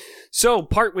 So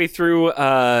partway through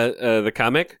the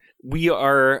comic, we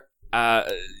are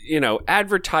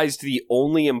advertised the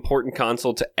only important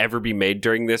console to ever be made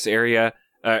during this era,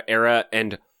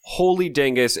 and holy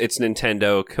dingus, it's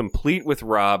Nintendo, complete with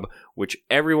Rob, which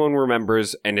everyone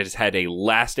remembers, and it has had a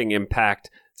lasting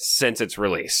impact since its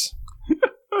release.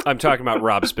 I'm talking about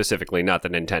Rob specifically, not the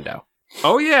Nintendo.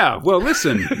 Oh yeah. Well,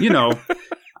 listen, you know,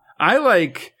 I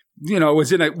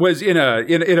was in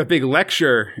a big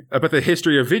lecture about the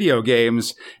history of video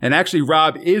games, and actually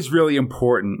Rob is really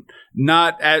important.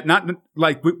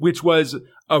 Which was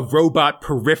a robot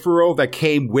peripheral that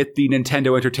came with the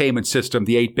Nintendo Entertainment System,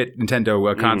 the 8-bit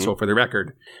Nintendo console for the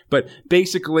record. But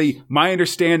basically, my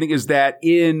understanding is that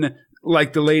in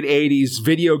like the late 80s,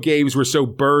 video games were so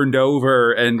burned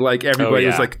over, and like everybody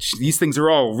was like, these things are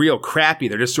all real crappy.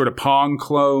 They're just sort of Pong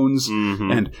clones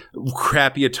and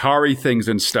crappy Atari things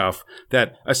and stuff,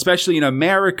 that especially in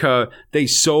America, they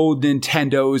sold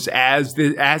Nintendos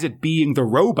as it being the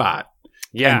robot.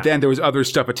 Yeah. And then there was other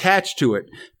stuff attached to it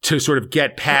to sort of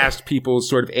get past people's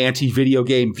sort of anti-video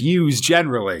game views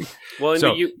generally. Well,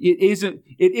 so it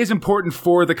is important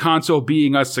for the console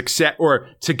being a success, or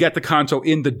to get the console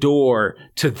in the door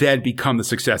to then become the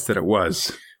success that it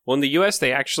was. Well, in the US,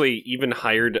 they actually even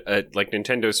hired,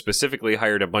 Nintendo specifically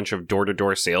hired a bunch of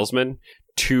door-to-door salesmen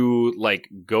to, like,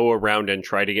 go around and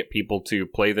try to get people to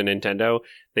play the Nintendo.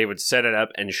 They would set it up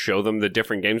and show them the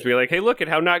different games, be like, hey, look at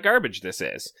how not garbage this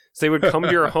is. So they would come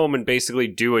to your home and basically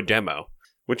do a demo,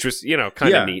 which was,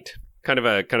 kind of neat. Kind of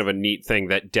a neat thing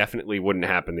that definitely wouldn't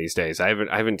happen these days. I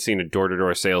haven't seen a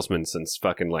door-to-door salesman since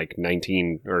fucking like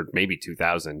 19 or maybe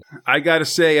 2000. I gotta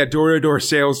say, a door-to-door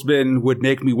salesman would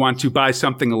make me want to buy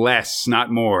something less,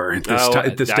 not more,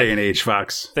 at this day and age,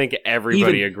 Fox. I think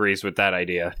everybody agrees with that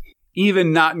idea.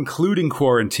 Even not including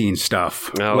quarantine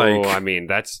stuff. Oh, I mean,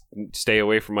 that's stay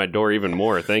away from my door even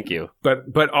more. Thank you.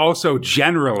 But also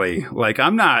generally, like,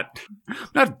 I'm not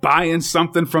buying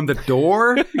something from the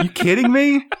door. Are you kidding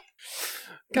me?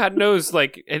 God knows,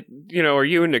 are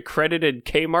you an accredited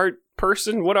Kmart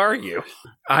person? What are you?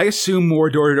 I assume more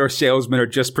door-to-door salesmen are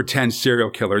just pretend serial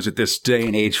killers at this day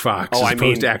and age, Fox, as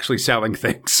opposed to actually selling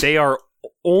things. They are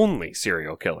only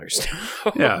serial killers.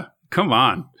 Yeah, come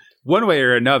on. One way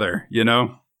or another, you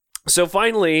know? So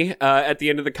finally, at the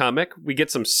end of the comic, we get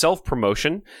some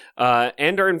self-promotion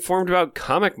and are informed about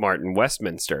Comic Mart in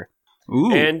Westminster.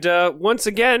 Ooh. And once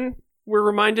again, we're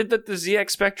reminded that the ZX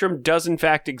Spectrum does in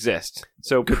fact exist.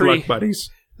 So Good luck,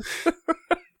 buddies.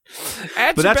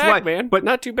 But that's back, man. But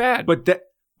not too bad.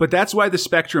 But that's why the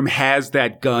Spectrum has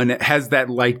that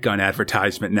light gun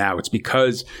advertisement now. It's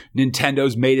because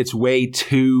Nintendo's made its way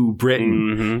to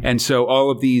Britain. Mm-hmm. And so all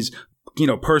of these,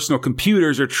 personal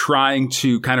computers are trying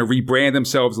to kind of rebrand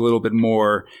themselves a little bit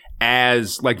more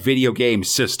as like video game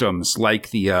systems,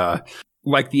 like the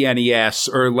NES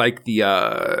or like the,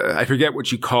 I forget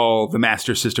what you call the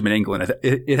Master System in England.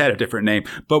 It had a different name,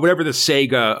 but whatever the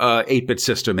Sega 8-bit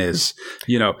system is,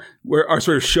 are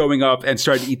sort of showing up and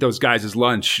starting to eat those guys'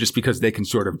 lunch just because they can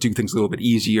sort of do things a little bit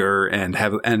easier and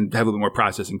have a little bit more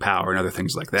processing power and other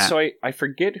things like that. So I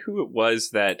forget who it was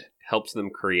that helps them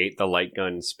create the light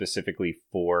gun specifically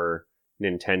for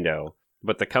Nintendo.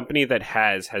 But the company that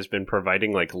has been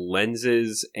providing like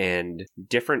lenses and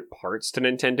different parts to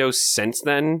Nintendo since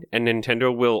then, and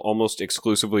Nintendo will almost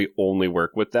exclusively only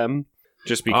work with them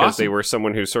just because they were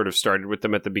someone who sort of started with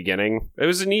them at the beginning. It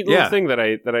was a neat little thing that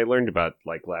I learned about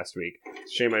like last week.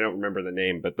 It's a shame I don't remember the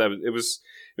name, but it was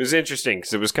interesting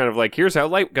because it was kind of like, here's how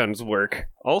light guns work.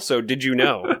 Also, did you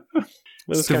know?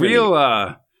 It's a real,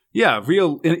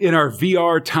 real in our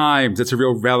VR times. It's a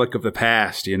real relic of the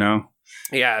past,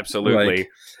 Yeah, absolutely.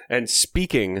 And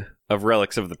speaking of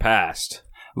relics of the past.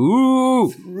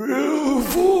 Ooh! Real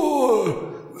for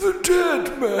the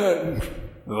dead man.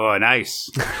 Oh, nice.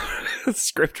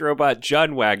 Script robot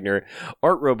John Wagner,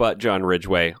 art robot John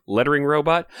Ridgway, lettering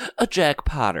robot Jack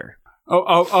Potter.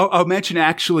 I'll mention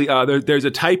actually, there's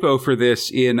a typo for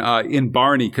this in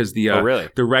Barney because the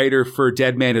writer for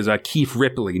Dead Man is Keith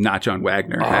Ripley, not John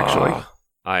Wagner. Actually,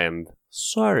 I am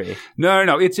sorry.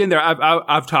 No, it's in there.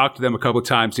 I've talked to them a couple of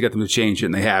times to get them to change it,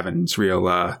 and they haven't. It's real,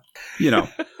 one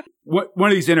of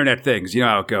these internet things. You know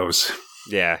how it goes.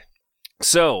 Yeah.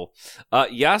 So,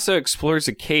 Yasa explores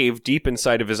a cave deep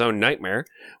inside of his own nightmare,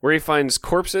 where he finds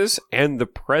corpses and the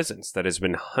presence that has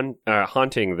been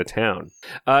haunting the town.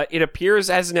 It appears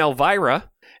as an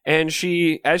Elvira, and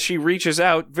as she reaches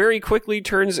out, very quickly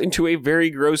turns into a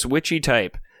very gross witchy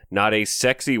type, not a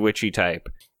sexy witchy type.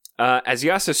 As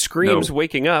Yasa screams,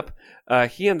 waking up,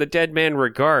 he and the dead man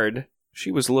regard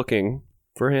she was looking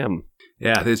for him.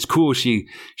 Yeah, it's cool. She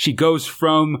goes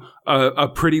from a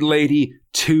pretty lady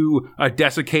to a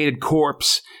desiccated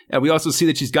corpse. And we also see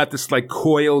that she's got this like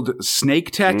coiled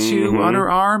snake tattoo on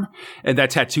her arm. And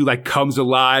that tattoo like comes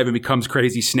alive and becomes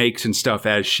crazy snakes and stuff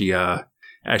as she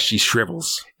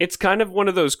shrivels. It's kind of one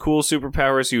of those cool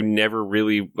superpowers you never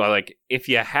really, like, if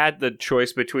you had the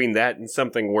choice between that and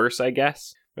something worse, I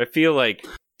guess. I feel like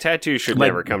tattoos should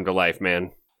never come to life,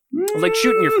 man. Like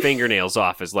shooting your fingernails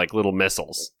off as like little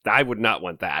missiles. I would not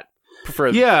want that.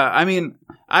 Yeah, I mean,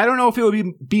 I don't know if it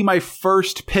would be my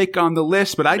first pick on the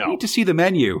list, but I'd need to see the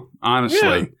menu,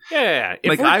 honestly. Yeah.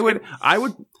 Like I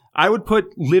would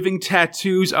put living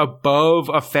tattoos above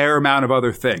a fair amount of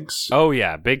other things. Oh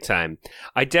yeah, big time.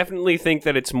 I definitely think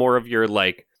that it's more of your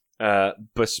like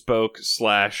bespoke /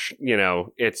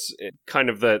 it's kind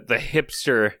of the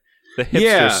hipster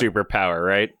superpower,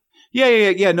 right?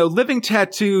 Yeah. No, living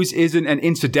tattoos isn't an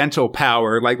incidental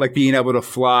power like being able to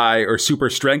fly or super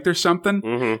strength or something.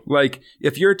 Mm-hmm. Like,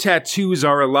 if your tattoos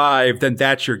are alive, then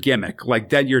that's your gimmick. Like,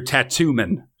 then you're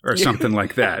Tattooman or something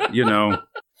like that,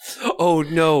 Oh,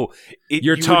 no.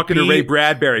 You're talking to Ray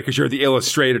Bradbury because you're the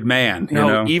illustrated man.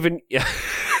 No, even...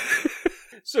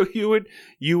 So you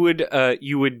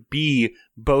would be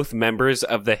both members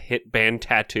of the hit band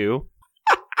Tattoo?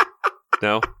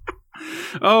 No?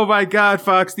 Oh my God,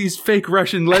 Fox! These fake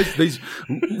Russian these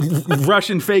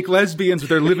Russian fake lesbians with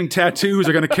their living tattoos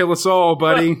are going to kill us all,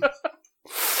 buddy.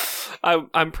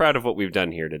 I'm proud of what we've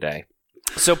done here today.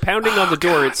 So, pounding on the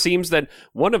door, it seems that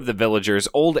one of the villagers,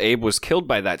 Old Abe, was killed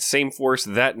by that same force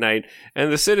that night,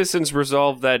 and the citizens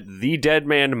resolve that the dead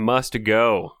man must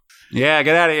go. Yeah,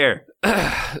 get out of here.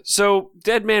 So,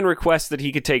 Dead Man requests that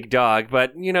he could take Dog,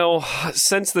 but,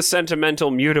 since the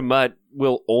sentimental Mutamut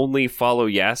will only follow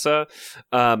Yasa,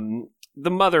 the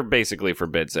mother basically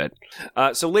forbids it.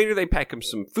 So later they pack him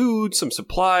some food, some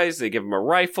supplies, they give him a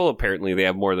rifle, apparently they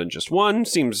have more than just one,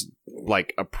 seems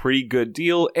like a pretty good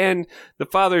deal, and the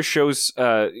father shows,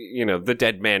 the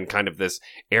dead man kind of this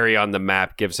area on the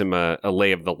map, gives him a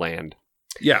lay of the land.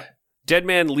 Yeah. Dead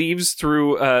Man leaves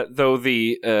through, though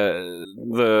the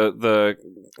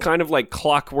kind of like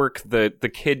clockwork,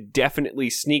 the kid definitely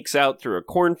sneaks out through a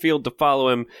cornfield to follow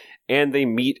him, and they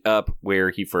meet up where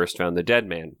he first found the dead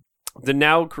man. The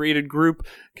now created group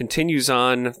continues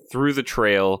on through the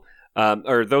trail,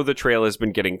 or though the trail has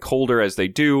been getting colder as they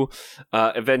do,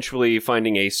 eventually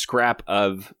finding a scrap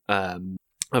of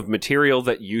material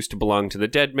that used to belong to the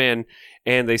dead man,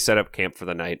 and they set up camp for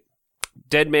the night.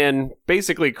 Dead man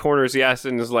basically corners Yasa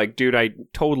and is like, dude, I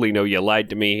totally know you lied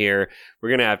to me here. We're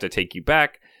going to have to take you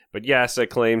back. But Yasa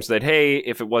claims that, hey,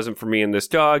 if it wasn't for me and this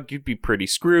dog, you'd be pretty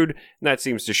screwed. And that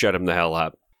seems to shut him the hell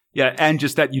up. Yeah, and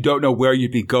just that you don't know where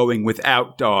you'd be going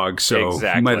without dogs, so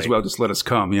Exactly. you might as well just let us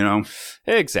come, you know?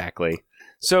 Exactly.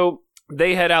 So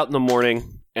they head out in the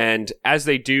morning, and as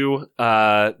they do,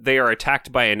 they are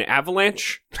attacked by an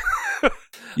avalanche.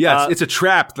 Yeah, it's a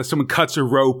trap that someone cuts a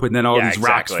rope and then all these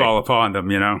rocks fall upon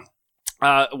them, you know?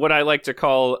 What I like to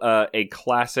call a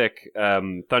classic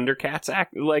Thundercats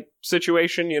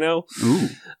situation, you know?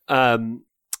 Ooh.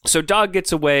 So Dog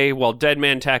gets away while Dead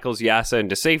Man tackles Yasa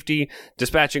into safety.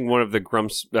 Dispatching one of the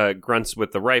grunts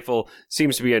with the rifle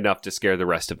seems to be enough to scare the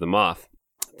rest of them off.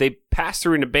 They pass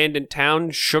through an abandoned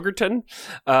town, Sugarton,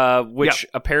 which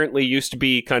apparently used to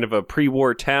be kind of a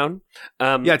pre-war town.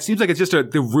 Yeah, it seems like it's just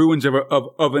the ruins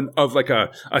of like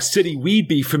a city we'd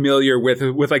be familiar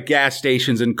with like gas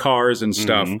stations and cars and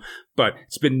stuff. Mm-hmm. But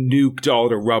it's been nuked all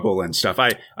to rubble and stuff.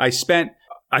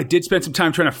 I did spend some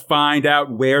time trying to find out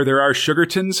where there are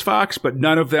Sugartons, Fox, but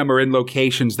none of them are in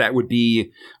locations that would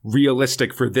be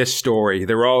realistic for this story.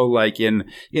 They're all like in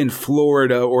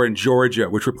Florida or in Georgia,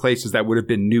 which were places that would have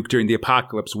been nuked during the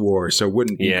Apocalypse War, so it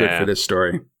wouldn't be good for this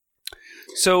story.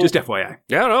 So just FYI.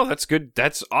 Yeah, no, that's good.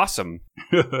 That's awesome.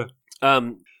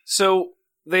 So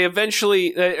they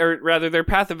eventually, or rather, their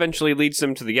path eventually leads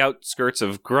them to the outskirts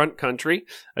of Grunt Country,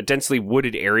 a densely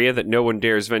wooded area that no one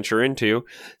dares venture into.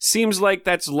 Seems like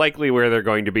that's likely where they're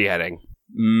going to be heading.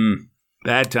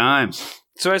 Bad times.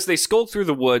 So as they scull through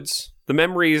the woods, the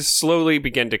memories slowly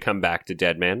begin to come back to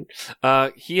Deadman.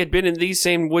 He had been in these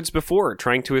same woods before,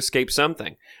 trying to escape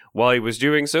something. While he was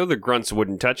doing so, the grunts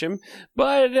wouldn't touch him,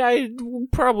 but it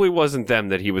probably wasn't them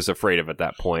that he was afraid of at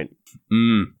that point.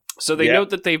 So they note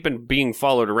that they've been being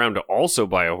followed around also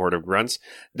by a horde of grunts.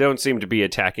 They don't seem to be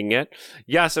attacking yet.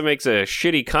 Yasa makes a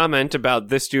shitty comment about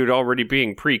this dude already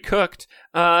being pre-cooked,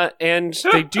 and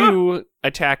they do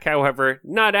attack, however,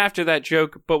 not after that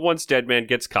joke, but once Deadman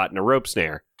gets caught in a rope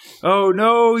snare. Oh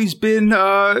no, he's been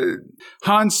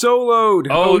Han Solo'd.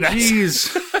 Oh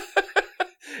jeez.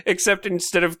 Except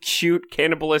instead of cute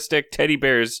cannibalistic teddy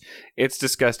bears, it's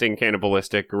disgusting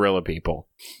cannibalistic gorilla people.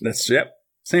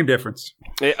 Same difference.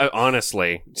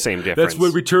 Honestly, same difference. That's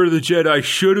what Return of the Jedi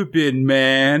should have been,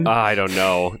 man. I don't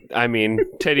know. I mean,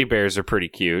 teddy bears are pretty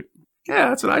cute. Yeah,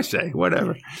 that's what I say.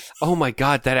 Whatever. Oh my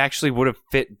god, that actually would have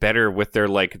fit better with their,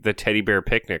 like, the teddy bear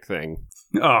picnic thing.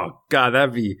 Oh god,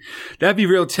 that'd be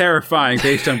real terrifying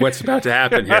based on what's about to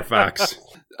happen here, Fox.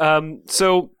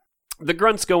 So the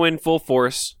grunts go in full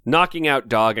force, knocking out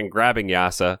Dog and grabbing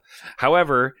Yasa.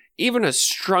 However, even a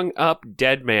strung-up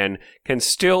dead man can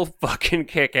still fucking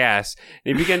kick ass.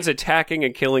 And he begins attacking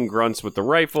and killing grunts with the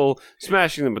rifle,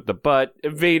 smashing them with the butt,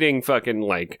 evading fucking,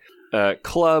 like,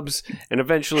 clubs, and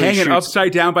eventually hanging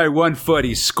upside down by 1 foot.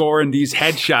 He's scoring these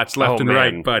headshots left and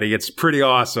right, buddy. It's pretty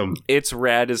awesome. It's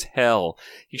rad as hell.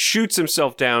 He shoots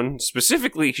himself down.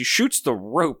 Specifically, he shoots the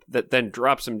rope that then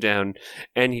drops him down,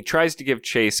 and he tries to give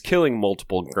chase, killing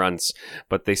multiple grunts,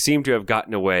 but they seem to have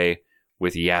gotten away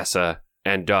with Yasa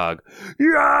and Dog.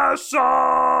 Yasa!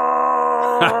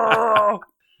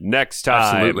 Next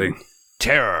time. Absolutely.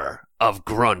 Terror of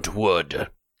Gruntwood.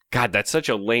 God, that's such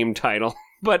a lame title.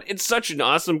 But it's such an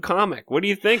awesome comic. What do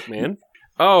you think, man?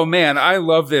 Oh, man, I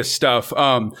love this stuff.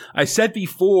 I said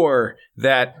before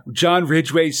that John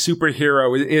Ridgway's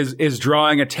superhero is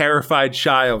drawing a terrified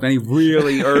child, and he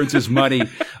really earns his money,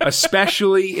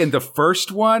 especially in the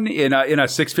first one, in a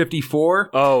 654.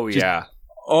 Oh, yeah.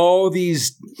 All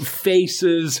these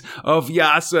faces of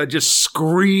Yasa just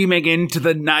screaming into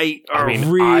the night are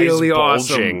really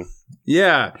awesome.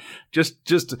 Yeah, just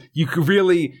he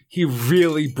really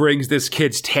brings this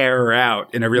kid's terror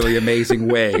out in a really amazing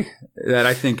way that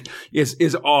I think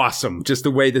is awesome. Just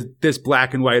the way that this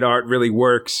black and white art really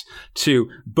works to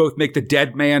both make the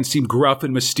dead man seem gruff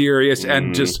and mysterious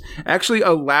and just actually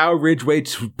allow Ridgway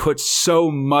to put so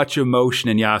much emotion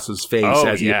in Yasa's face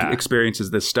as he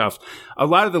experiences this stuff. A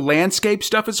lot of the landscape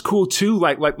stuff is cool too,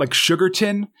 like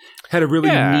Sugarton had a really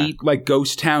neat like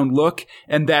ghost town look,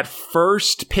 and that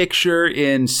first picture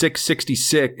in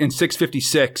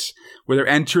 656 where they're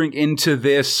entering into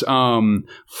this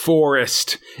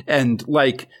forest and and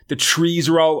like the trees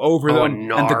are all over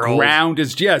them, and the ground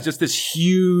is just this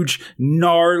huge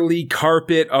gnarly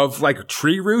carpet of like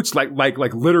tree roots, like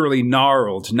literally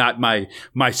gnarled. Not my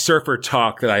surfer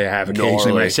talk that I have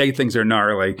occasionally when I say things are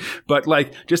gnarly, but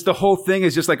like just the whole thing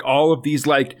is just like all of these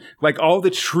like all the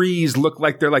trees look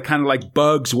like they're like kind of like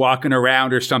bugs walking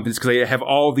around or something, because they have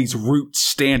all these roots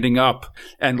standing up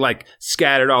and like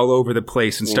scattered all over the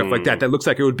place and stuff like that. That looks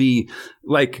like it would be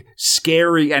like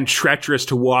scary and treacherous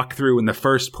to walk through in the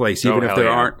first place, even if there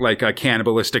aren't like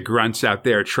cannibalistic grunts out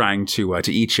there trying to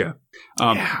eat you.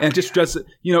 And it just does,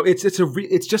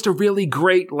 it's just a really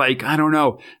great, like, I don't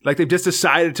know, like they've just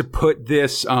decided to put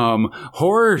this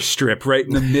horror strip right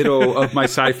in the middle of my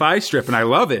sci-fi strip, and I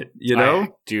love it,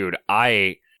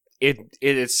 It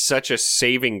is such a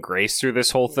saving grace through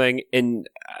this whole thing, and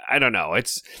I don't know.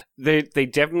 They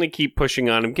definitely keep pushing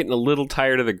on. I'm getting a little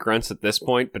tired of the grunts at this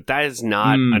point, but that is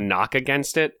not a knock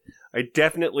against it. I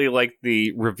definitely like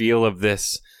the reveal of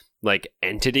this like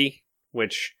entity,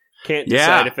 which can't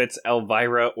decide if it's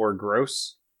Elvira or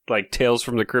Gross, like Tales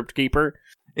from the Crypt Keeper.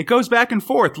 It goes back and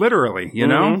forth, literally, you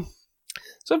know?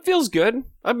 So it feels good.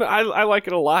 I like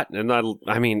it a lot. And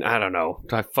I mean, I don't know.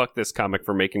 I fuck this comic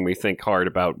for making me think hard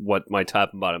about what my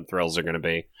top and bottom thrills are going to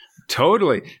be.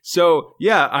 Totally. So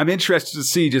yeah, I'm interested to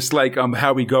see just like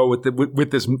how we go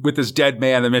with this dead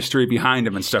man, the mystery behind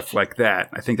him, and stuff like that.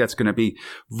 I think that's going to be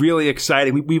really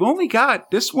exciting. We've only got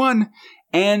this one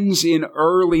ends in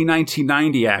early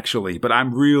 1990, actually, but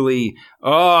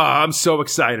I'm so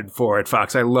excited for it,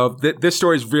 Fox. I love this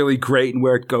story is really great, and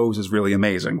where it goes is really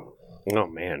amazing. Oh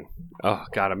man. Oh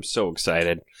God, I'm so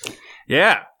excited.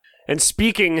 Yeah. And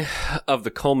speaking of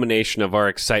the culmination of our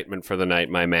excitement for the night,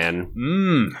 my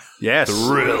man. Yes.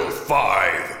 Thrill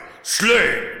 5.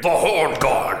 Slay the Horn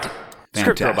God.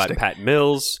 Script robot Pat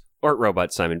Mills, art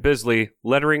robot Simon Bisley,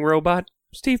 lettering robot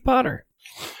Steve Potter.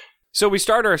 So we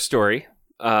start our story,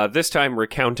 this time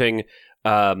recounting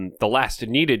the last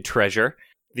needed treasure,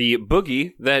 the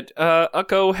boogie that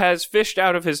Ukko has fished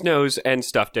out of his nose and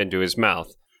stuffed into his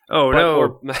mouth. Oh,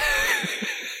 no.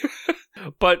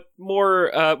 But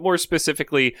more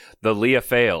specifically, the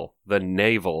Leofail, the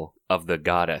navel of the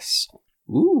goddess.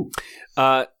 Ooh.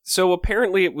 So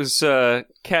apparently it was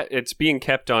it's being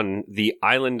kept on the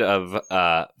island of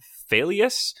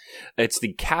Phalius. It's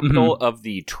the capital of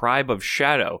the tribe of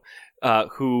Shadow,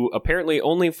 who apparently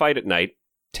only fight at night,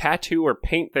 tattoo or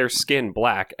paint their skin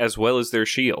black, as well as their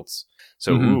shields.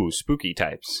 So, spooky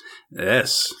types.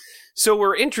 Yes. So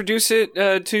we're introduced to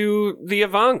the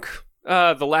Avank,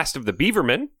 the last of the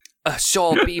Beavermen,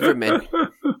 Saul Beaverman,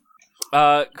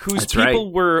 whose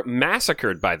people were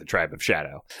massacred by the Tribe of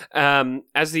Shadow.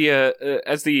 As the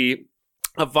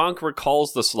Avank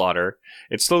recalls the slaughter,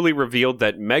 it's slowly revealed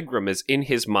that Megrim is in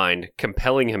his mind,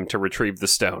 compelling him to retrieve the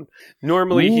stone.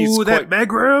 Normally, that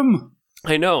Megrim!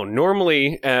 I know.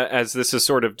 Normally, as this is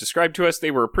sort of described to us,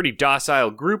 they were a pretty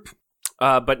docile group,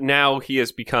 but now he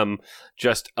has become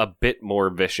just a bit more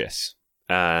vicious.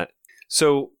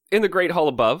 So, in the Great Hall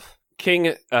above,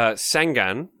 King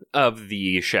Sangan of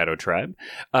the Shadow Tribe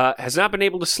has not been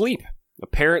able to sleep.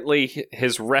 Apparently,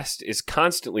 his rest is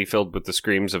constantly filled with the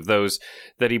screams of those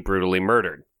that he brutally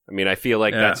murdered. I mean, I feel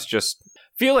like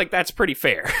that's pretty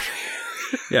fair.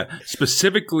 Yeah,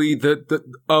 specifically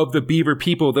of the Beaver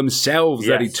people themselves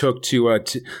that he took to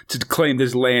claim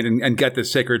this land and get the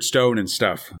sacred stone and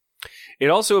stuff. It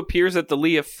also appears that the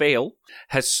Leofail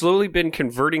has slowly been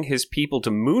converting his people to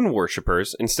moon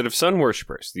worshippers instead of sun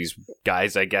worshippers. These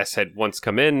guys, I guess, had once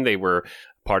come in. They were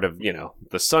part of,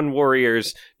 the sun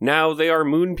warriors. Now they are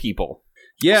moon people.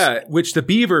 Yeah, which the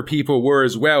Beaver people were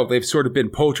as well. They've sort of been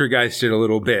poltergeisted a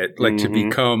little bit, like to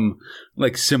become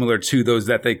like similar to those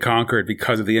that they conquered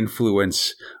because of the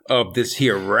influence of this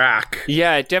here rock.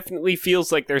 Yeah, it definitely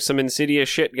feels like there's some insidious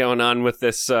shit going on with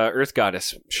this Earth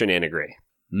Goddess shenanigery.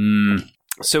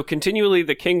 So continually,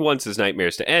 the king wants his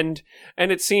nightmares to end,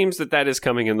 and it seems that is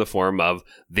coming in the form of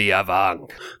the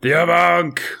Avank. The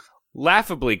Avank!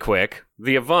 Laughably quick,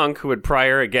 the Avank, who had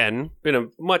prior, again, been a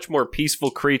much more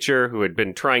peaceful creature who had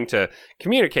been trying to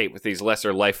communicate with these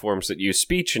lesser life forms that use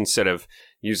speech instead of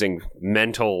using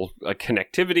mental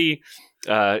connectivity,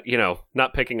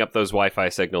 not picking up those Wi-Fi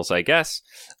signals, I guess.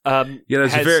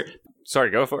 Sorry,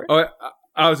 go for it.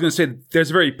 I was going to say there's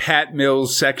a very Pat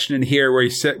Mills section in here where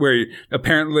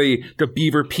apparently the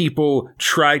Beaver people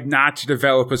tried not to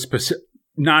develop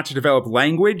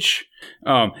language,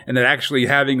 and that actually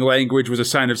having language was a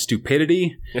sign of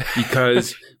stupidity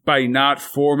because by not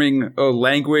forming a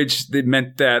language, it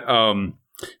meant that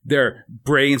their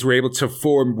brains were able to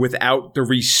form without the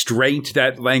restraint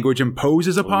that language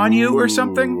imposes upon you or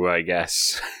something. I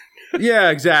guess. Yeah,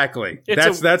 exactly.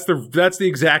 It's That's the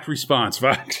exact response,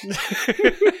 Fox.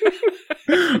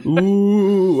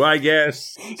 Ooh, I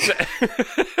guess.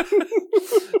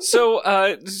 So,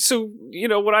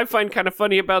 what I find kind of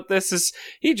funny about this is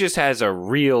he just has a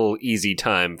real easy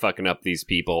time fucking up these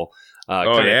people, kind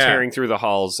of tearing through the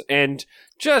halls, and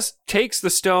just takes the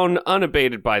stone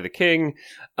unabated by the king,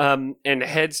 and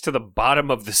heads to the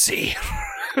bottom of the sea.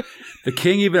 The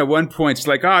king even at one point is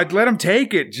like, "Oh, let him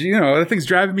take it. That thing's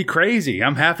driving me crazy.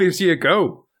 I'm happy to see it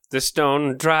go." The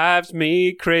stone drives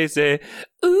me crazy.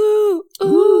 Ooh,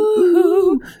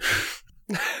 ooh.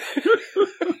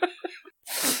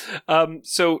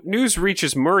 So news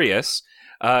reaches Marius,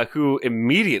 who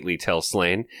immediately tells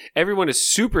Slain. Everyone is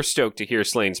super stoked to hear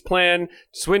Slain's plan,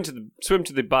 swim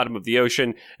to the bottom of the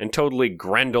ocean, and totally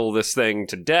Grendel this thing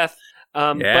to death.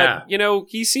 But,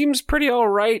 he seems pretty all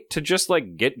right to just,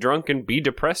 get drunk and be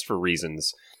depressed for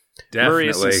reasons. Definitely.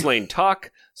 Marius and Slain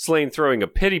talk, Slain throwing a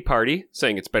pity party,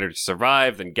 saying it's better to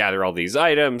survive than gather all these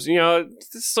items.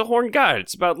 This is a horned god.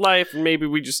 It's about life, and maybe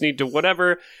we just need to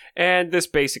whatever. And this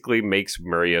basically makes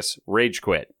Marius rage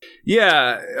quit.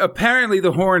 Yeah, apparently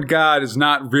the horned god is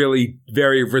not really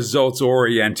very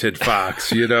results-oriented,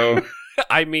 Fox,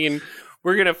 I mean,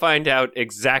 we're going to find out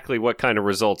exactly what kind of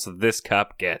results this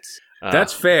cup gets.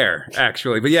 That's fair,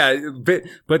 actually. But yeah,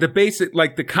 but the basic,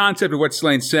 the concept of what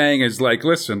Slane's saying is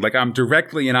listen, I'm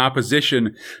directly in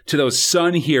opposition to those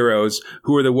sun heroes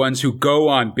who are the ones who go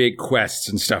on big quests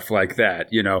and stuff like that.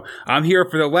 I'm here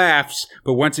for the laughs,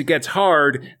 but once it gets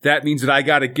hard, that means that I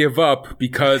got to give up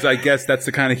because I guess that's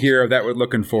the kind of hero that we're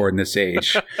looking for in this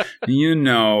age.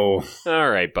 All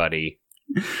right, buddy.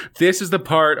 This is the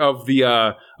part of the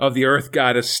Earth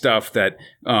Goddess stuff that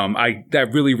that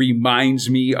really reminds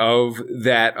me of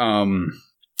that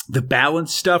the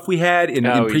balance stuff we had in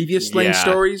previous Slain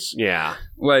stories. Yeah,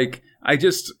 I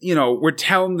just we're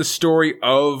telling the story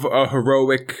of a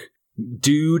heroic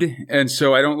dude, and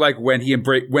so I don't like when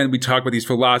we talk about these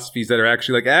philosophies that are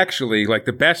actually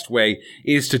the best way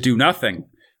is to do nothing.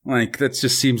 That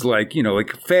just seems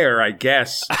fair, I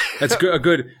guess. That's a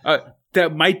good.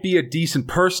 That might be a decent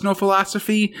personal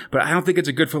philosophy, but I don't think it's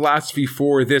a good philosophy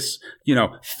for this,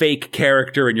 fake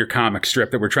character in your comic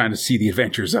strip that we're trying to see the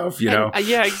adventures of, Yeah,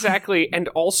 exactly. And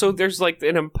also there's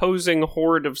an imposing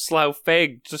horde of Slough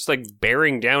Feg just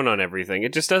bearing down on everything.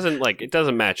 It just doesn't it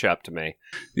doesn't match up to me.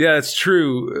 Yeah, it's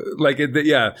true.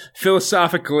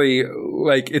 Philosophically,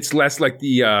 it's less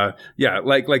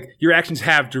your actions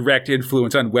have direct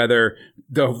influence on whether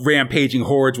the rampaging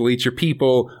hordes will eat your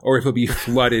people or if it'll be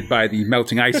flooded by the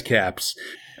melting ice caps,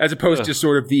 as opposed to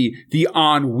sort of the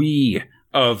ennui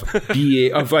of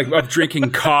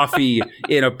drinking coffee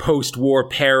in a post-war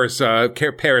Paris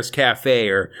cafe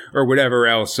or whatever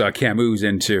else Camus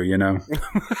into,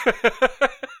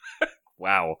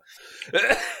 Wow.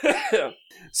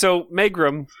 So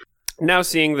Megrim, now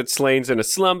seeing that Slane's in a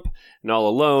slump and all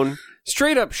alone,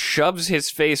 straight up shoves his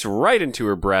face right into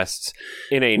her breasts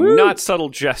in a not subtle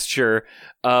gesture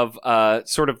of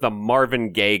sort of the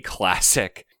Marvin Gaye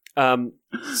classic.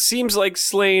 Seems like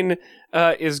Slain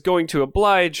is going to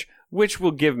oblige, which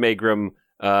will give Megrim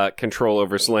control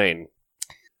over Slain.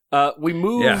 We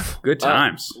move. Yeah, good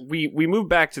times. We move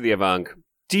back to the Avanc,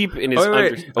 deep in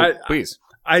his. Please.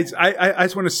 I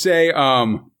just want to say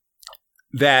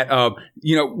that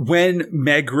when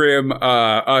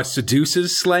Megrim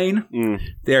seduces Slain,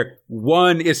 there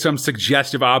is some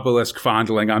suggestive obelisk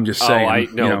fondling. I'm just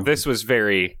saying. This was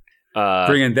very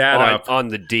bringing that up on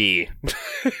the D.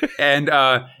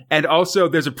 and also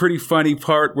there's a pretty funny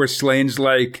part where Slane's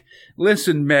like,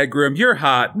 "Listen, Megrim, you're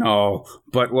hot and all,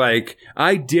 but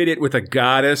I did it with a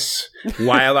goddess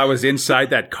while I was inside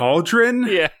that cauldron."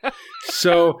 Yeah.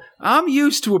 So I'm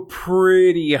used to a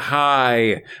pretty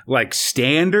high,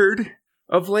 standard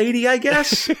of lady, I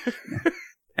guess.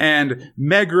 And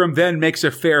Megrim then makes a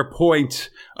fair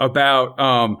point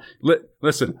about,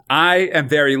 listen, I am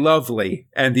very lovely,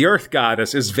 and the Earth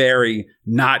Goddess is very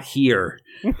not here.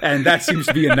 And that seems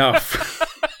to be enough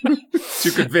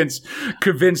to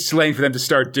convince Slain for them to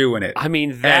start doing it. I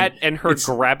mean, that and her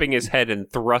grabbing his head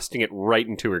and thrusting it right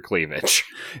into her cleavage.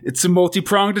 It's a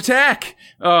multi-pronged attack.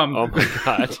 Oh my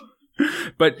God.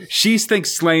 But she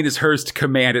thinks Slain is hers to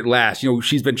command at last.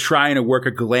 She's been trying to work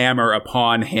a glamour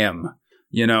upon him.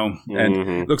 And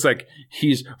it looks like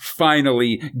he's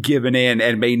finally given in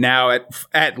and may now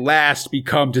at last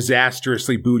become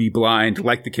disastrously booty blind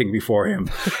like the king before him.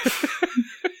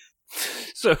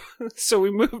 So we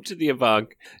move to the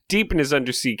Avanc, deep in his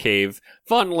undersea cave,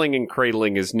 fondling and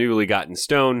cradling his newly gotten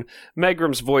stone.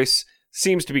 Megrim's voice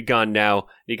seems to be gone now.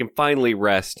 He can finally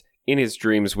rest in his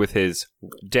dreams with his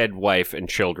dead wife and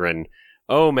children.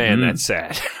 Oh man, that's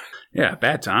sad. Yeah,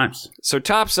 bad times. So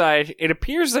topside, it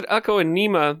appears that Ukko and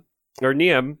Neve,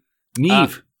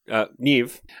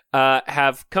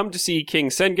 have come to see King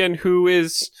Sengen, who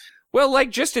is, well, like,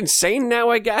 just insane now,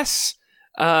 I guess.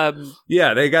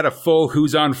 Yeah, they got a full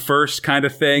who's on first kind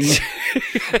of thing.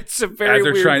 It's a very as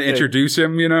they're weird trying to thing. introduce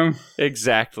him, you know?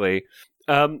 Exactly.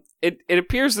 It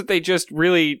appears that they just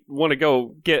really want to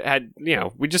go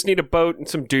we just need a boat and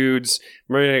some dudes.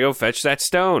 We're going to go fetch that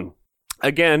stone.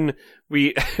 Again,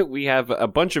 we have a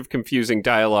bunch of confusing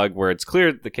dialogue where it's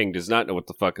clear that the king does not know what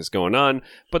the fuck is going on,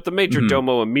 but the major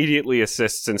domo immediately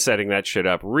assists in setting that shit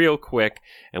up real quick,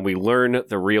 and we learn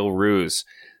the real ruse.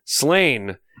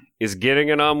 Slain is getting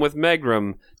it on with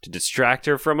Megrim to distract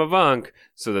her from Avank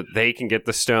so that they can get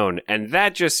the stone. And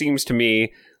that just seems to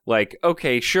me like,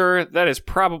 okay, sure, that is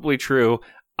probably true.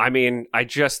 I mean, I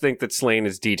just think that Slain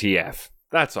is DTF.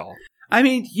 That's all. I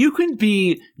mean, you can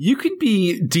be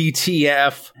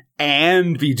DTF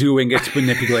and be doing it to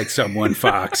manipulate someone,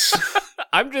 Fox.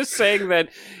 I'm just saying that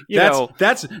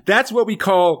that's what we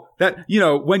call that. You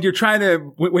know, when you're trying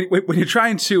to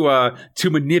to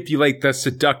manipulate the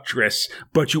seductress,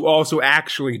 but you also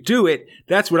actually do it.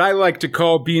 That's what I like to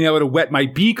call being able to wet my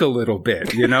beak a little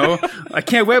bit. You know, I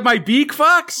can't wet my beak,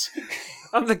 Fox.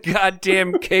 I'm the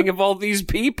goddamn king of all these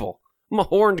people. I'm a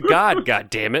horned god.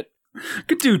 Goddamn it. I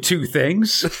could do two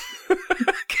things.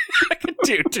 I could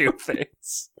do two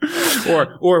things.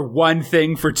 Or one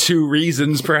thing for two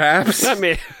reasons, perhaps. I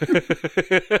mean,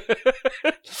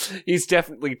 he's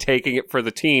definitely taking it for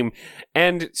the team.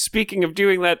 And speaking of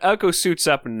doing that, Ukko suits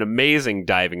up in an amazing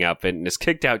diving outfit and is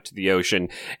kicked out to the ocean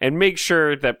and makes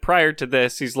sure that prior to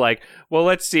this, he's like, well,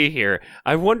 let's see here.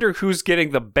 I wonder who's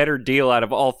getting the better deal out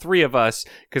of all three of us,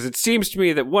 because it seems to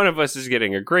me that one of us is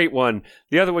getting a great one,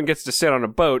 the other one gets to sit on a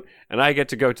boat, and I get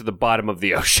to go to the bottom of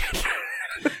the ocean.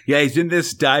 Yeah, he's in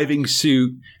this diving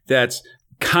suit that's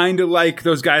kind of like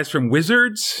those guys from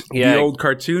Wizards, the old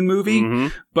cartoon movie,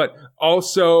 but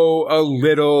also a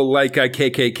little like a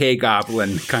KKK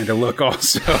goblin kind of look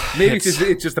also. Maybe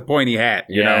it's just a pointy hat,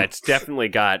 you know? It's definitely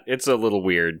it's a little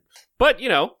weird. But,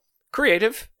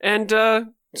 creative. And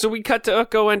so we cut to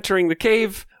Ukko entering the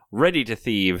cave, ready to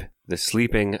thieve the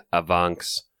sleeping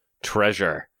Avank's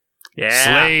treasure. Yeah.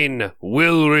 Slain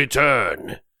will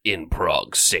return in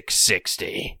Prog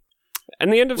 660.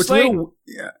 And the end of Slain.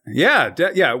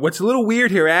 What's a little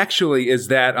weird here, actually, is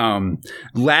that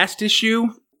last issue,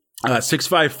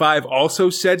 655 also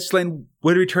said Slain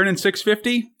would return in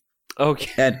 650.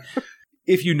 Okay. And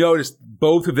if you notice,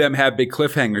 both of them have big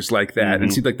cliffhangers like that, and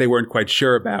it seemed like they weren't quite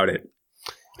sure about it.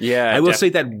 Yeah. I will say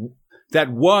that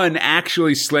one,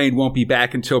 actually, Slain won't be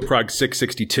back until Prog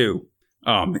 662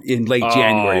 in late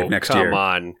January of next year. Come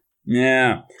on.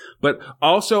 Yeah. But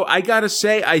also, I gotta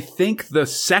say, I think the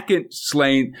second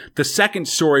story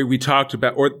we talked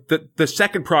about, or the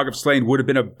second Prog of Slain would have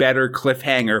been a better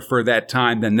cliffhanger for that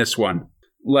time than this one.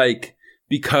 Like,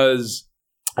 because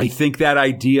I think that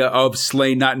idea of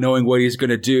Slain not knowing what he's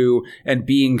gonna do and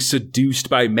being seduced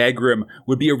by Megrim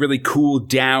would be a really cool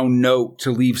down note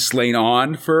to leave Slain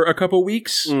on for a couple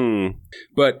weeks.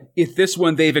 But if this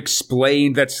one, they've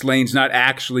explained that Slain's not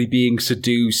actually being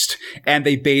seduced, and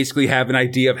they basically have an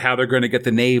idea of how they're going to get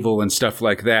the navel and stuff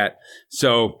like that.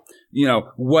 So,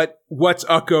 what's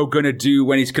Ukko going to do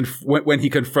when when he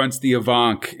confronts the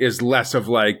Avank is less of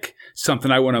like something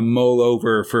I want to mull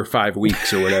over for 5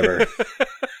 weeks or whatever.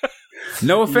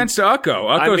 No offense to Ukko.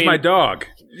 Ukko's my dog.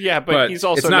 Yeah, but he's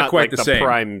also it's not quite like the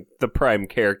same. the prime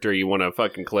character you want to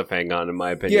fucking cliffhang on, in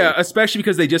my opinion. Yeah, especially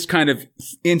because they just kind of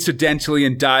incidentally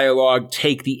in dialogue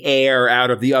take the air out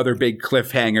of the other big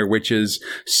cliffhanger, which is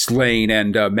Slain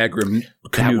and Megrim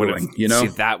canoodling. See,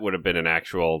 that would have been an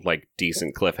actual like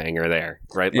decent cliffhanger there,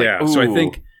 right? Like, yeah. ooh. So I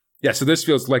think. Yeah, so this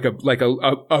feels like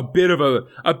a bit of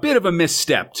a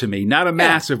misstep to me, not a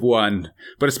massive one,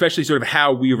 but especially sort of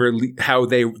how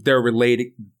they're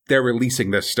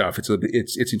releasing this stuff. It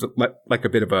seems like a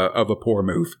bit of a poor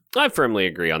move. I firmly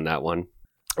agree on that one.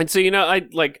 And so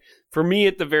for me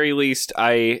at the very least,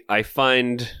 I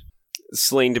find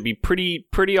Slain to be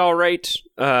pretty all right.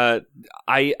 What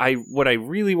I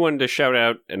really wanted to shout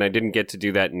out, and I didn't get to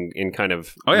do that in kind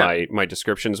of my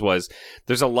descriptions, was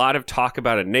there's a lot of talk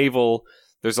about a navel.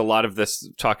 There's a lot of this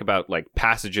talk about like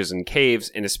passages and caves,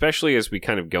 and especially as we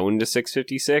kind of go into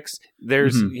 656,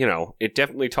 there's it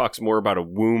definitely talks more about a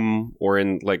womb or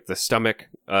in like the stomach,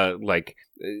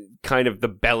 kind of the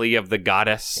belly of the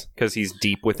goddess, because he's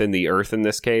deep within the earth in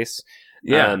this case.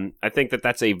 Yeah, I think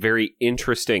that's a very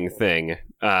interesting thing.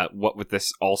 What with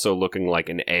this also looking like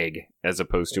an egg as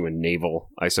opposed to a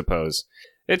navel, I suppose.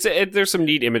 There's some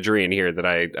neat imagery in here that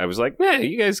I was like, man,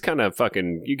 you guys kind of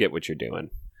fucking, you get what you're doing,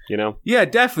 you know? Yeah,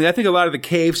 definitely. I think a lot of the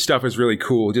cave stuff is really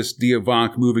cool. Just the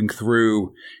Avant moving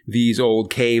through these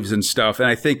old caves and stuff. And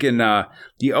I think in the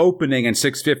opening in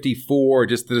 654,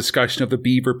 just the discussion of the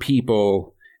beaver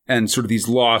people and sort of these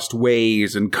lost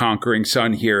ways and conquering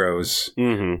sun heroes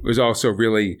was also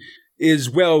really is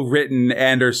well written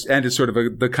and is sort of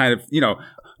the kind of, you know,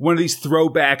 one of these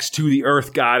throwbacks to the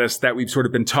Earth goddess that we've sort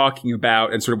of been talking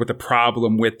about and sort of what the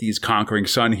problem with these conquering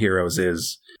sun heroes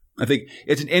is. I think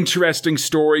it's an interesting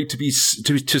story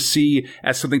to see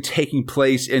as something taking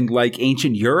place in like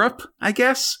ancient Europe, I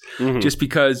guess, just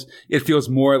because it feels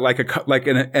more like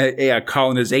a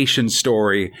colonization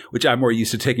story, which I'm more used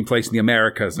to taking place in the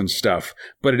Americas and stuff.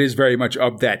 But it is very much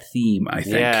of that theme, I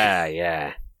think.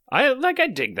 Yeah. I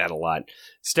dig that a lot.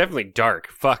 It's definitely dark.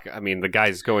 Fuck. I mean, the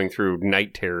guy's going through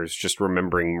night terrors, just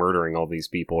remembering murdering all these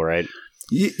people, right?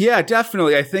 Yeah,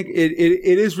 definitely. I think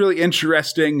it is really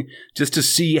interesting just to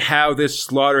see how this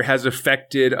slaughter has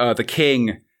affected the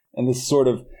king and this sort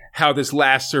of how this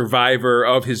last survivor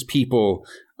of his people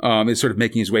is sort of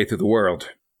making his way through the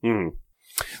world.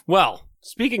 Well,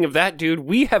 speaking of that, dude,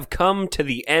 we have come to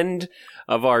the end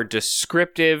of our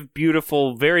descriptive,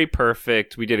 beautiful, very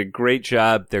perfect. We did a great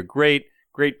job. They're great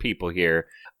people here.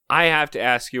 I have to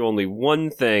ask you only one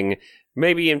thing.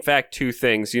 Maybe, in fact, two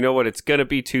things. You know what? It's going to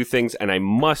be two things, and I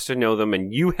must know them,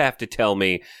 and you have to tell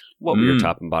me what were your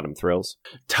top and bottom thrills.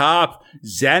 Top,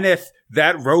 Zenith.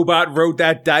 That robot rode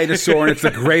that dinosaur, and it's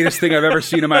the greatest thing I've ever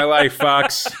seen in my life,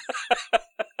 Fox.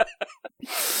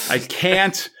 I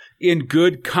can't, in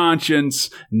good conscience,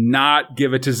 not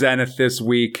give it to Zenith this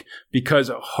week,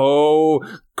 because,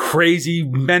 crazy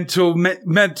mental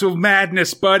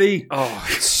madness, buddy. Oh,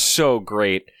 it's so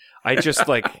great. I just,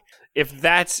 like... If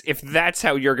that's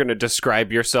how you're going to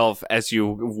describe yourself as you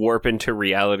warp into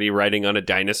reality riding on a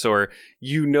dinosaur,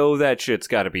 you know that shit's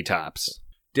got to be tops.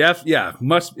 It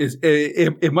must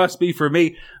be for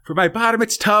me. For my bottom,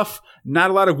 it's tough.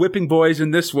 Not a lot of whipping boys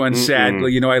in this one,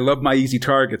 sadly. You know, I love my easy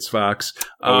targets, Fox.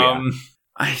 I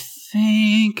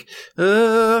think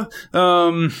it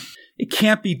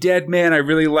can't be Dead Man. I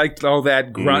really liked all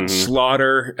that grunt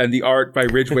slaughter, and the art by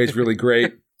Ridgway is really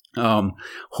great.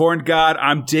 Horned God,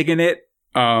 I'm digging it.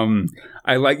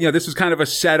 I like, you know, this was kind of a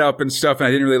setup and stuff, and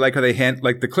I didn't really like how they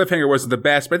like the cliffhanger wasn't the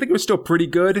best, but I think it was still pretty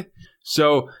good.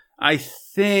 So I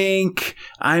think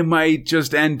I might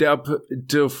just end up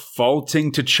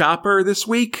defaulting to Chopper this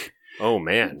week. Oh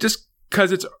man. Just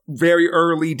because it's very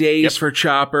early days for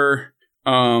Chopper.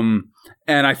 And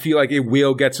I feel like it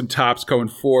will get some tops going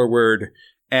forward.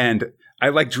 And I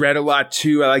like Dread a lot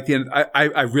too.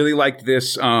 I really liked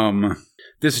this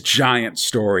giant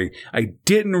story. I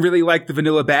didn't really like the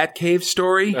Vanilla Batcave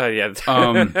story.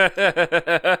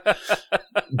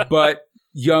 But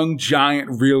Young Giant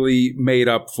really made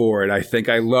up for it. I think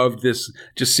I loved this,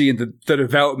 just seeing the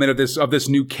development of this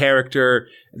new character,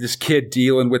 this kid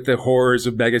dealing with the horrors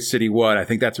of Mega City 1. I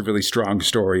think that's a really strong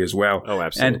story as well. Oh,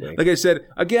 absolutely. And like I said,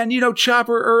 again, you know,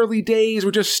 Chopper early days,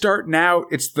 we're just starting out.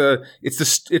 It's the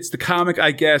comic,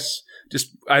 I guess,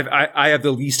 just I have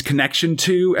the least connection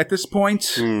to at this point,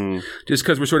 just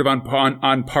because we're sort of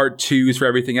on part twos for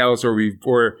everything else, or we've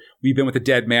been with the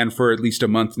Dead Man for at least a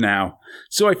month now.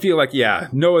 So I feel like,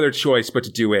 no other choice but to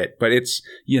do it. But it's,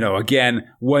 you know, again,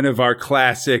 one of our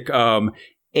classic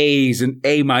A's and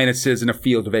A minuses in a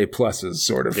field of A pluses,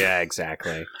 sort of. Yeah,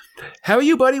 exactly. How are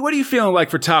you, buddy? What are you feeling like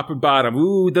for top and bottom?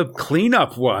 Ooh, the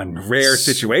cleanup one. Rare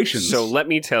situations. So let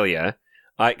me tell you.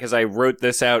 Because I wrote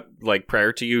this out like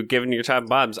prior to you giving your top and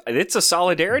bottoms. It's a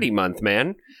solidarity month,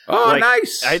 man. Oh,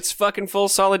 nice. It's fucking full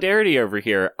solidarity over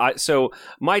here. So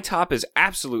my top is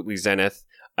absolutely Zenith.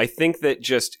 I think that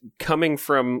just coming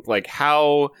from like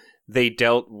how they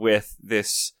dealt with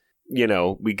this, you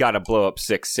know, we got to blow up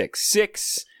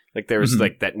 666. Like there's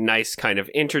like that nice kind of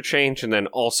interchange. And then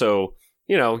also,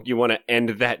 you know, you want to end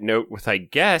that note with, I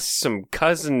guess, some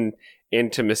cousin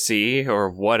intimacy or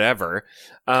whatever.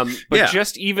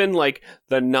 Just even like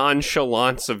the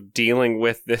nonchalance of dealing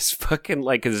with this fucking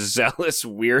like zealous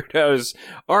weirdos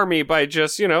army by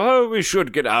just, you know, we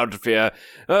should get out of here.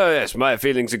 Yes, my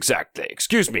feelings exactly.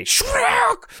 Excuse me.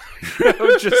 You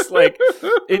know, just like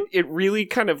it really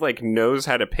kind of like knows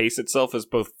how to pace itself as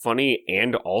both funny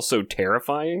and also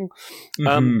terrifying.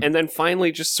 And then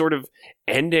finally just sort of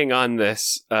ending on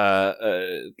this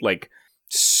like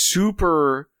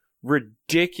super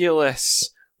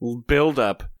ridiculous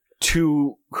build-up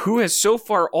to who has so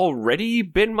far already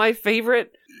been my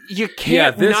favorite. You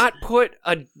can't not put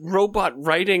a robot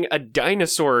riding a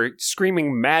dinosaur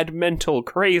screaming mad mental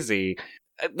crazy.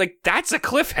 like, that's a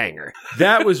cliffhanger.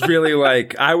 That was really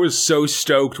like, I was so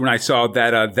stoked when I saw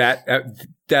that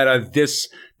this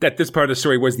part of the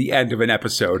story was the end of an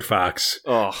episode, Fox.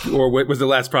 Oh. Or was the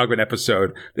last Progman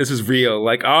episode. This is real.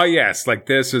 Like, oh yes, like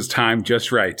this is timed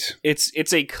just right.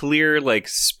 It's a clear, like,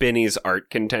 Spinny's art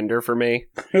contender for me.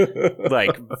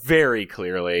 Like, very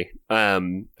clearly.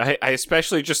 I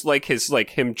especially just like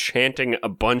him chanting a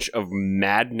bunch of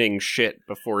maddening shit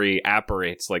before he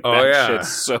apparates. Like, that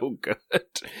shit's so good.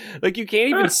 Like, you can't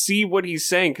even see what he's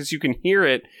saying because you can hear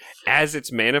it as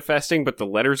it's manifesting, but the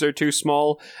letters are too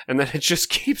small, and then it just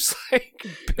keeps, like,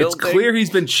 building. It's clear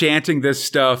he's been chanting this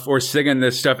stuff or singing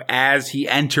this stuff as he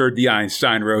entered the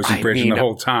Einstein-Rosen bridge the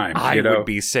whole time. I would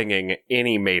be singing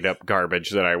any made-up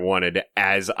garbage that I wanted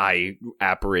as I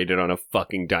apparated on a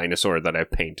fucking dinosaur that I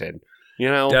painted. You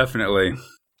know? Definitely.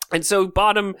 And so,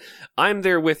 Bottom, I'm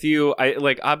there with you. I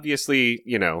like, obviously,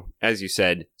 you know, as you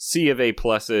said, sea of A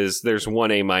pluses. There's 1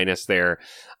 A- there.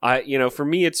 You know, for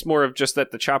me, it's more of just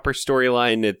that the Chopper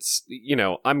storyline. It's, you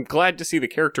know, I'm glad to see the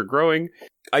character growing.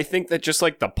 I think that just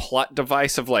like the plot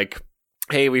device of like,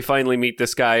 hey, we finally meet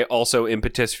this guy. Also,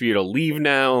 impetus for you to leave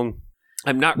now.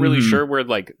 I'm not really sure where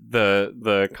like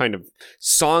the kind of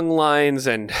song lines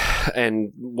and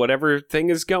whatever thing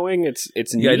is going. It's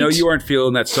neat. Yeah, I know you aren't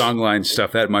feeling that song line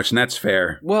stuff that much, and that's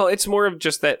fair. Well, it's more of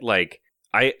just that like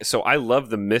I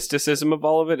love the mysticism of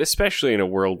all of it, especially in a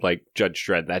world like Judge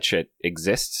Dredd. That shit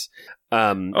exists.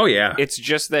 Oh yeah. It's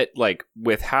just that like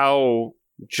with how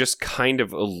just kind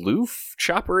of aloof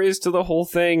Chopper is to the whole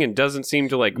thing and doesn't seem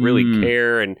to like really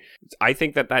care, and I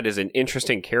think that is an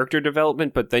interesting character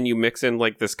development, but then you mix in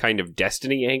like this kind of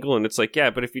destiny angle and it's like, yeah,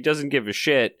 but if he doesn't give a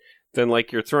shit, then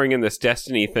like you're throwing in this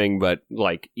destiny thing, but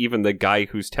like even the guy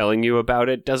who's telling you about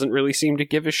it doesn't really seem to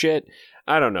give a shit.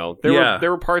 I don't know.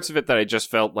 There were parts of it that I just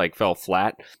felt like fell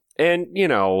flat, and you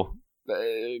know,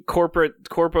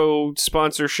 corpo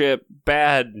sponsorship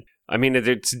bad. I mean,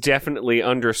 it's definitely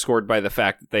underscored by the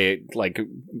fact that they, like,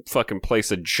 fucking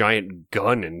place a giant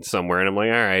gun in somewhere. And I'm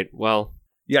like, all right, well.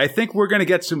 Yeah, I think we're going to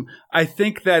get some. I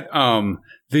think that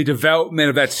the development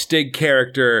of that Stig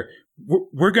character,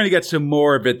 we're going to get some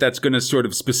more of it that's going to sort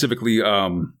of specifically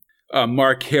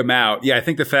mark him out. Yeah, I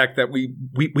think the fact that we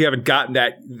haven't gotten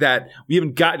we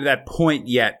haven't gotten to that point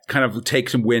yet kind of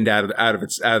takes some wind out of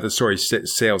the story's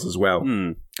sails as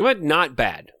well. But not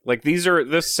bad. Like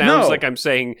this sounds like I'm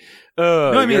saying.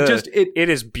 No, I mean it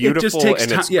is beautiful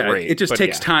and it's great. It just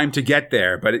takes time to get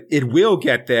there, but it will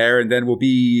get there, and then we'll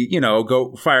be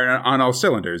go firing on all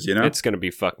cylinders. You know, it's going to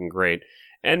be fucking great.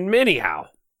 And anyhow,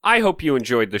 I hope you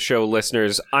enjoyed the show,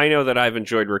 listeners. I know that I've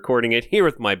enjoyed recording it here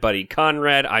with my buddy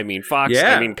Conrad. I mean Fox.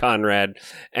 Yeah. I mean Conrad.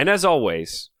 And as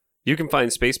always, you can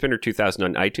find Space Spinner 2000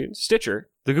 on iTunes,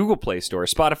 Stitcher, the Google Play Store,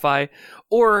 Spotify,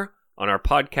 or on our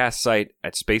podcast site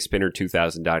at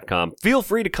spacespinner2000.com. Feel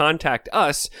free to contact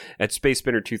us at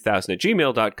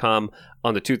spacespinner2000@gmail.com,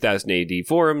 on the 2000 AD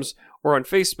forums, or on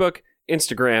Facebook,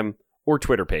 Instagram, or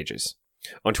Twitter pages.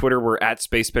 On Twitter, we're at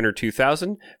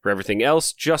SpaceSpinner2000. For everything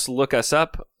else, just look us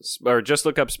up, or just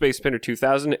look up Space Spinner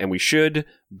 2000, and we should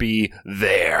be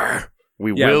there.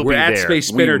 We're at there. Space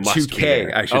Spinner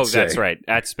 2K, I should say. Oh, that's right.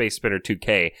 At Space Spinner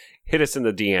 2K. Hit us in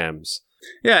the DMs.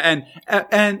 Yeah,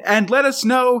 and let us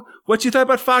know what you thought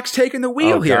about Fox taking the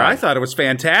wheel here. God. I thought it was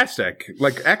fantastic.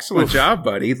 Like, excellent job,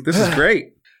 buddy. This is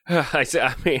great.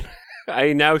 I mean,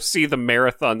 I now see the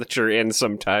marathon that you're in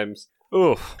sometimes.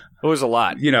 Oof. It was a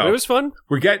lot. It was fun.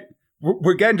 We're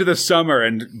getting to the summer,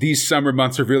 and these summer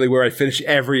months are really where I finish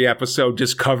every episode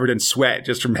just covered in sweat,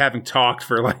 just from having talked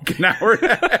for like an hour and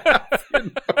a half.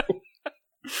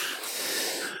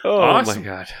 Oh, awesome. My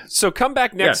God. So come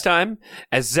back next time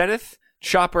as Zenith,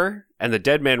 Chopper, and the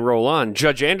Dead Man roll on.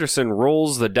 Judge Anderson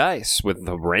rolls the dice with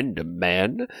the Random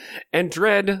Man, and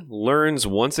Dredd learns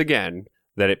once again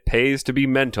that it pays to be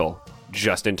mental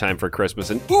just in time for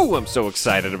Christmas. And ooh, I'm so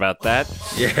excited about that.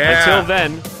 Yeah. Until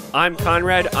then, I'm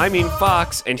Conrad, I mean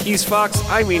Fox, and he's Fox,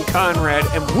 I mean Conrad,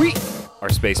 and we are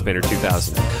Space Spinner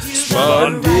 2000.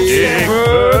 Spunding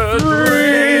for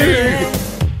 3.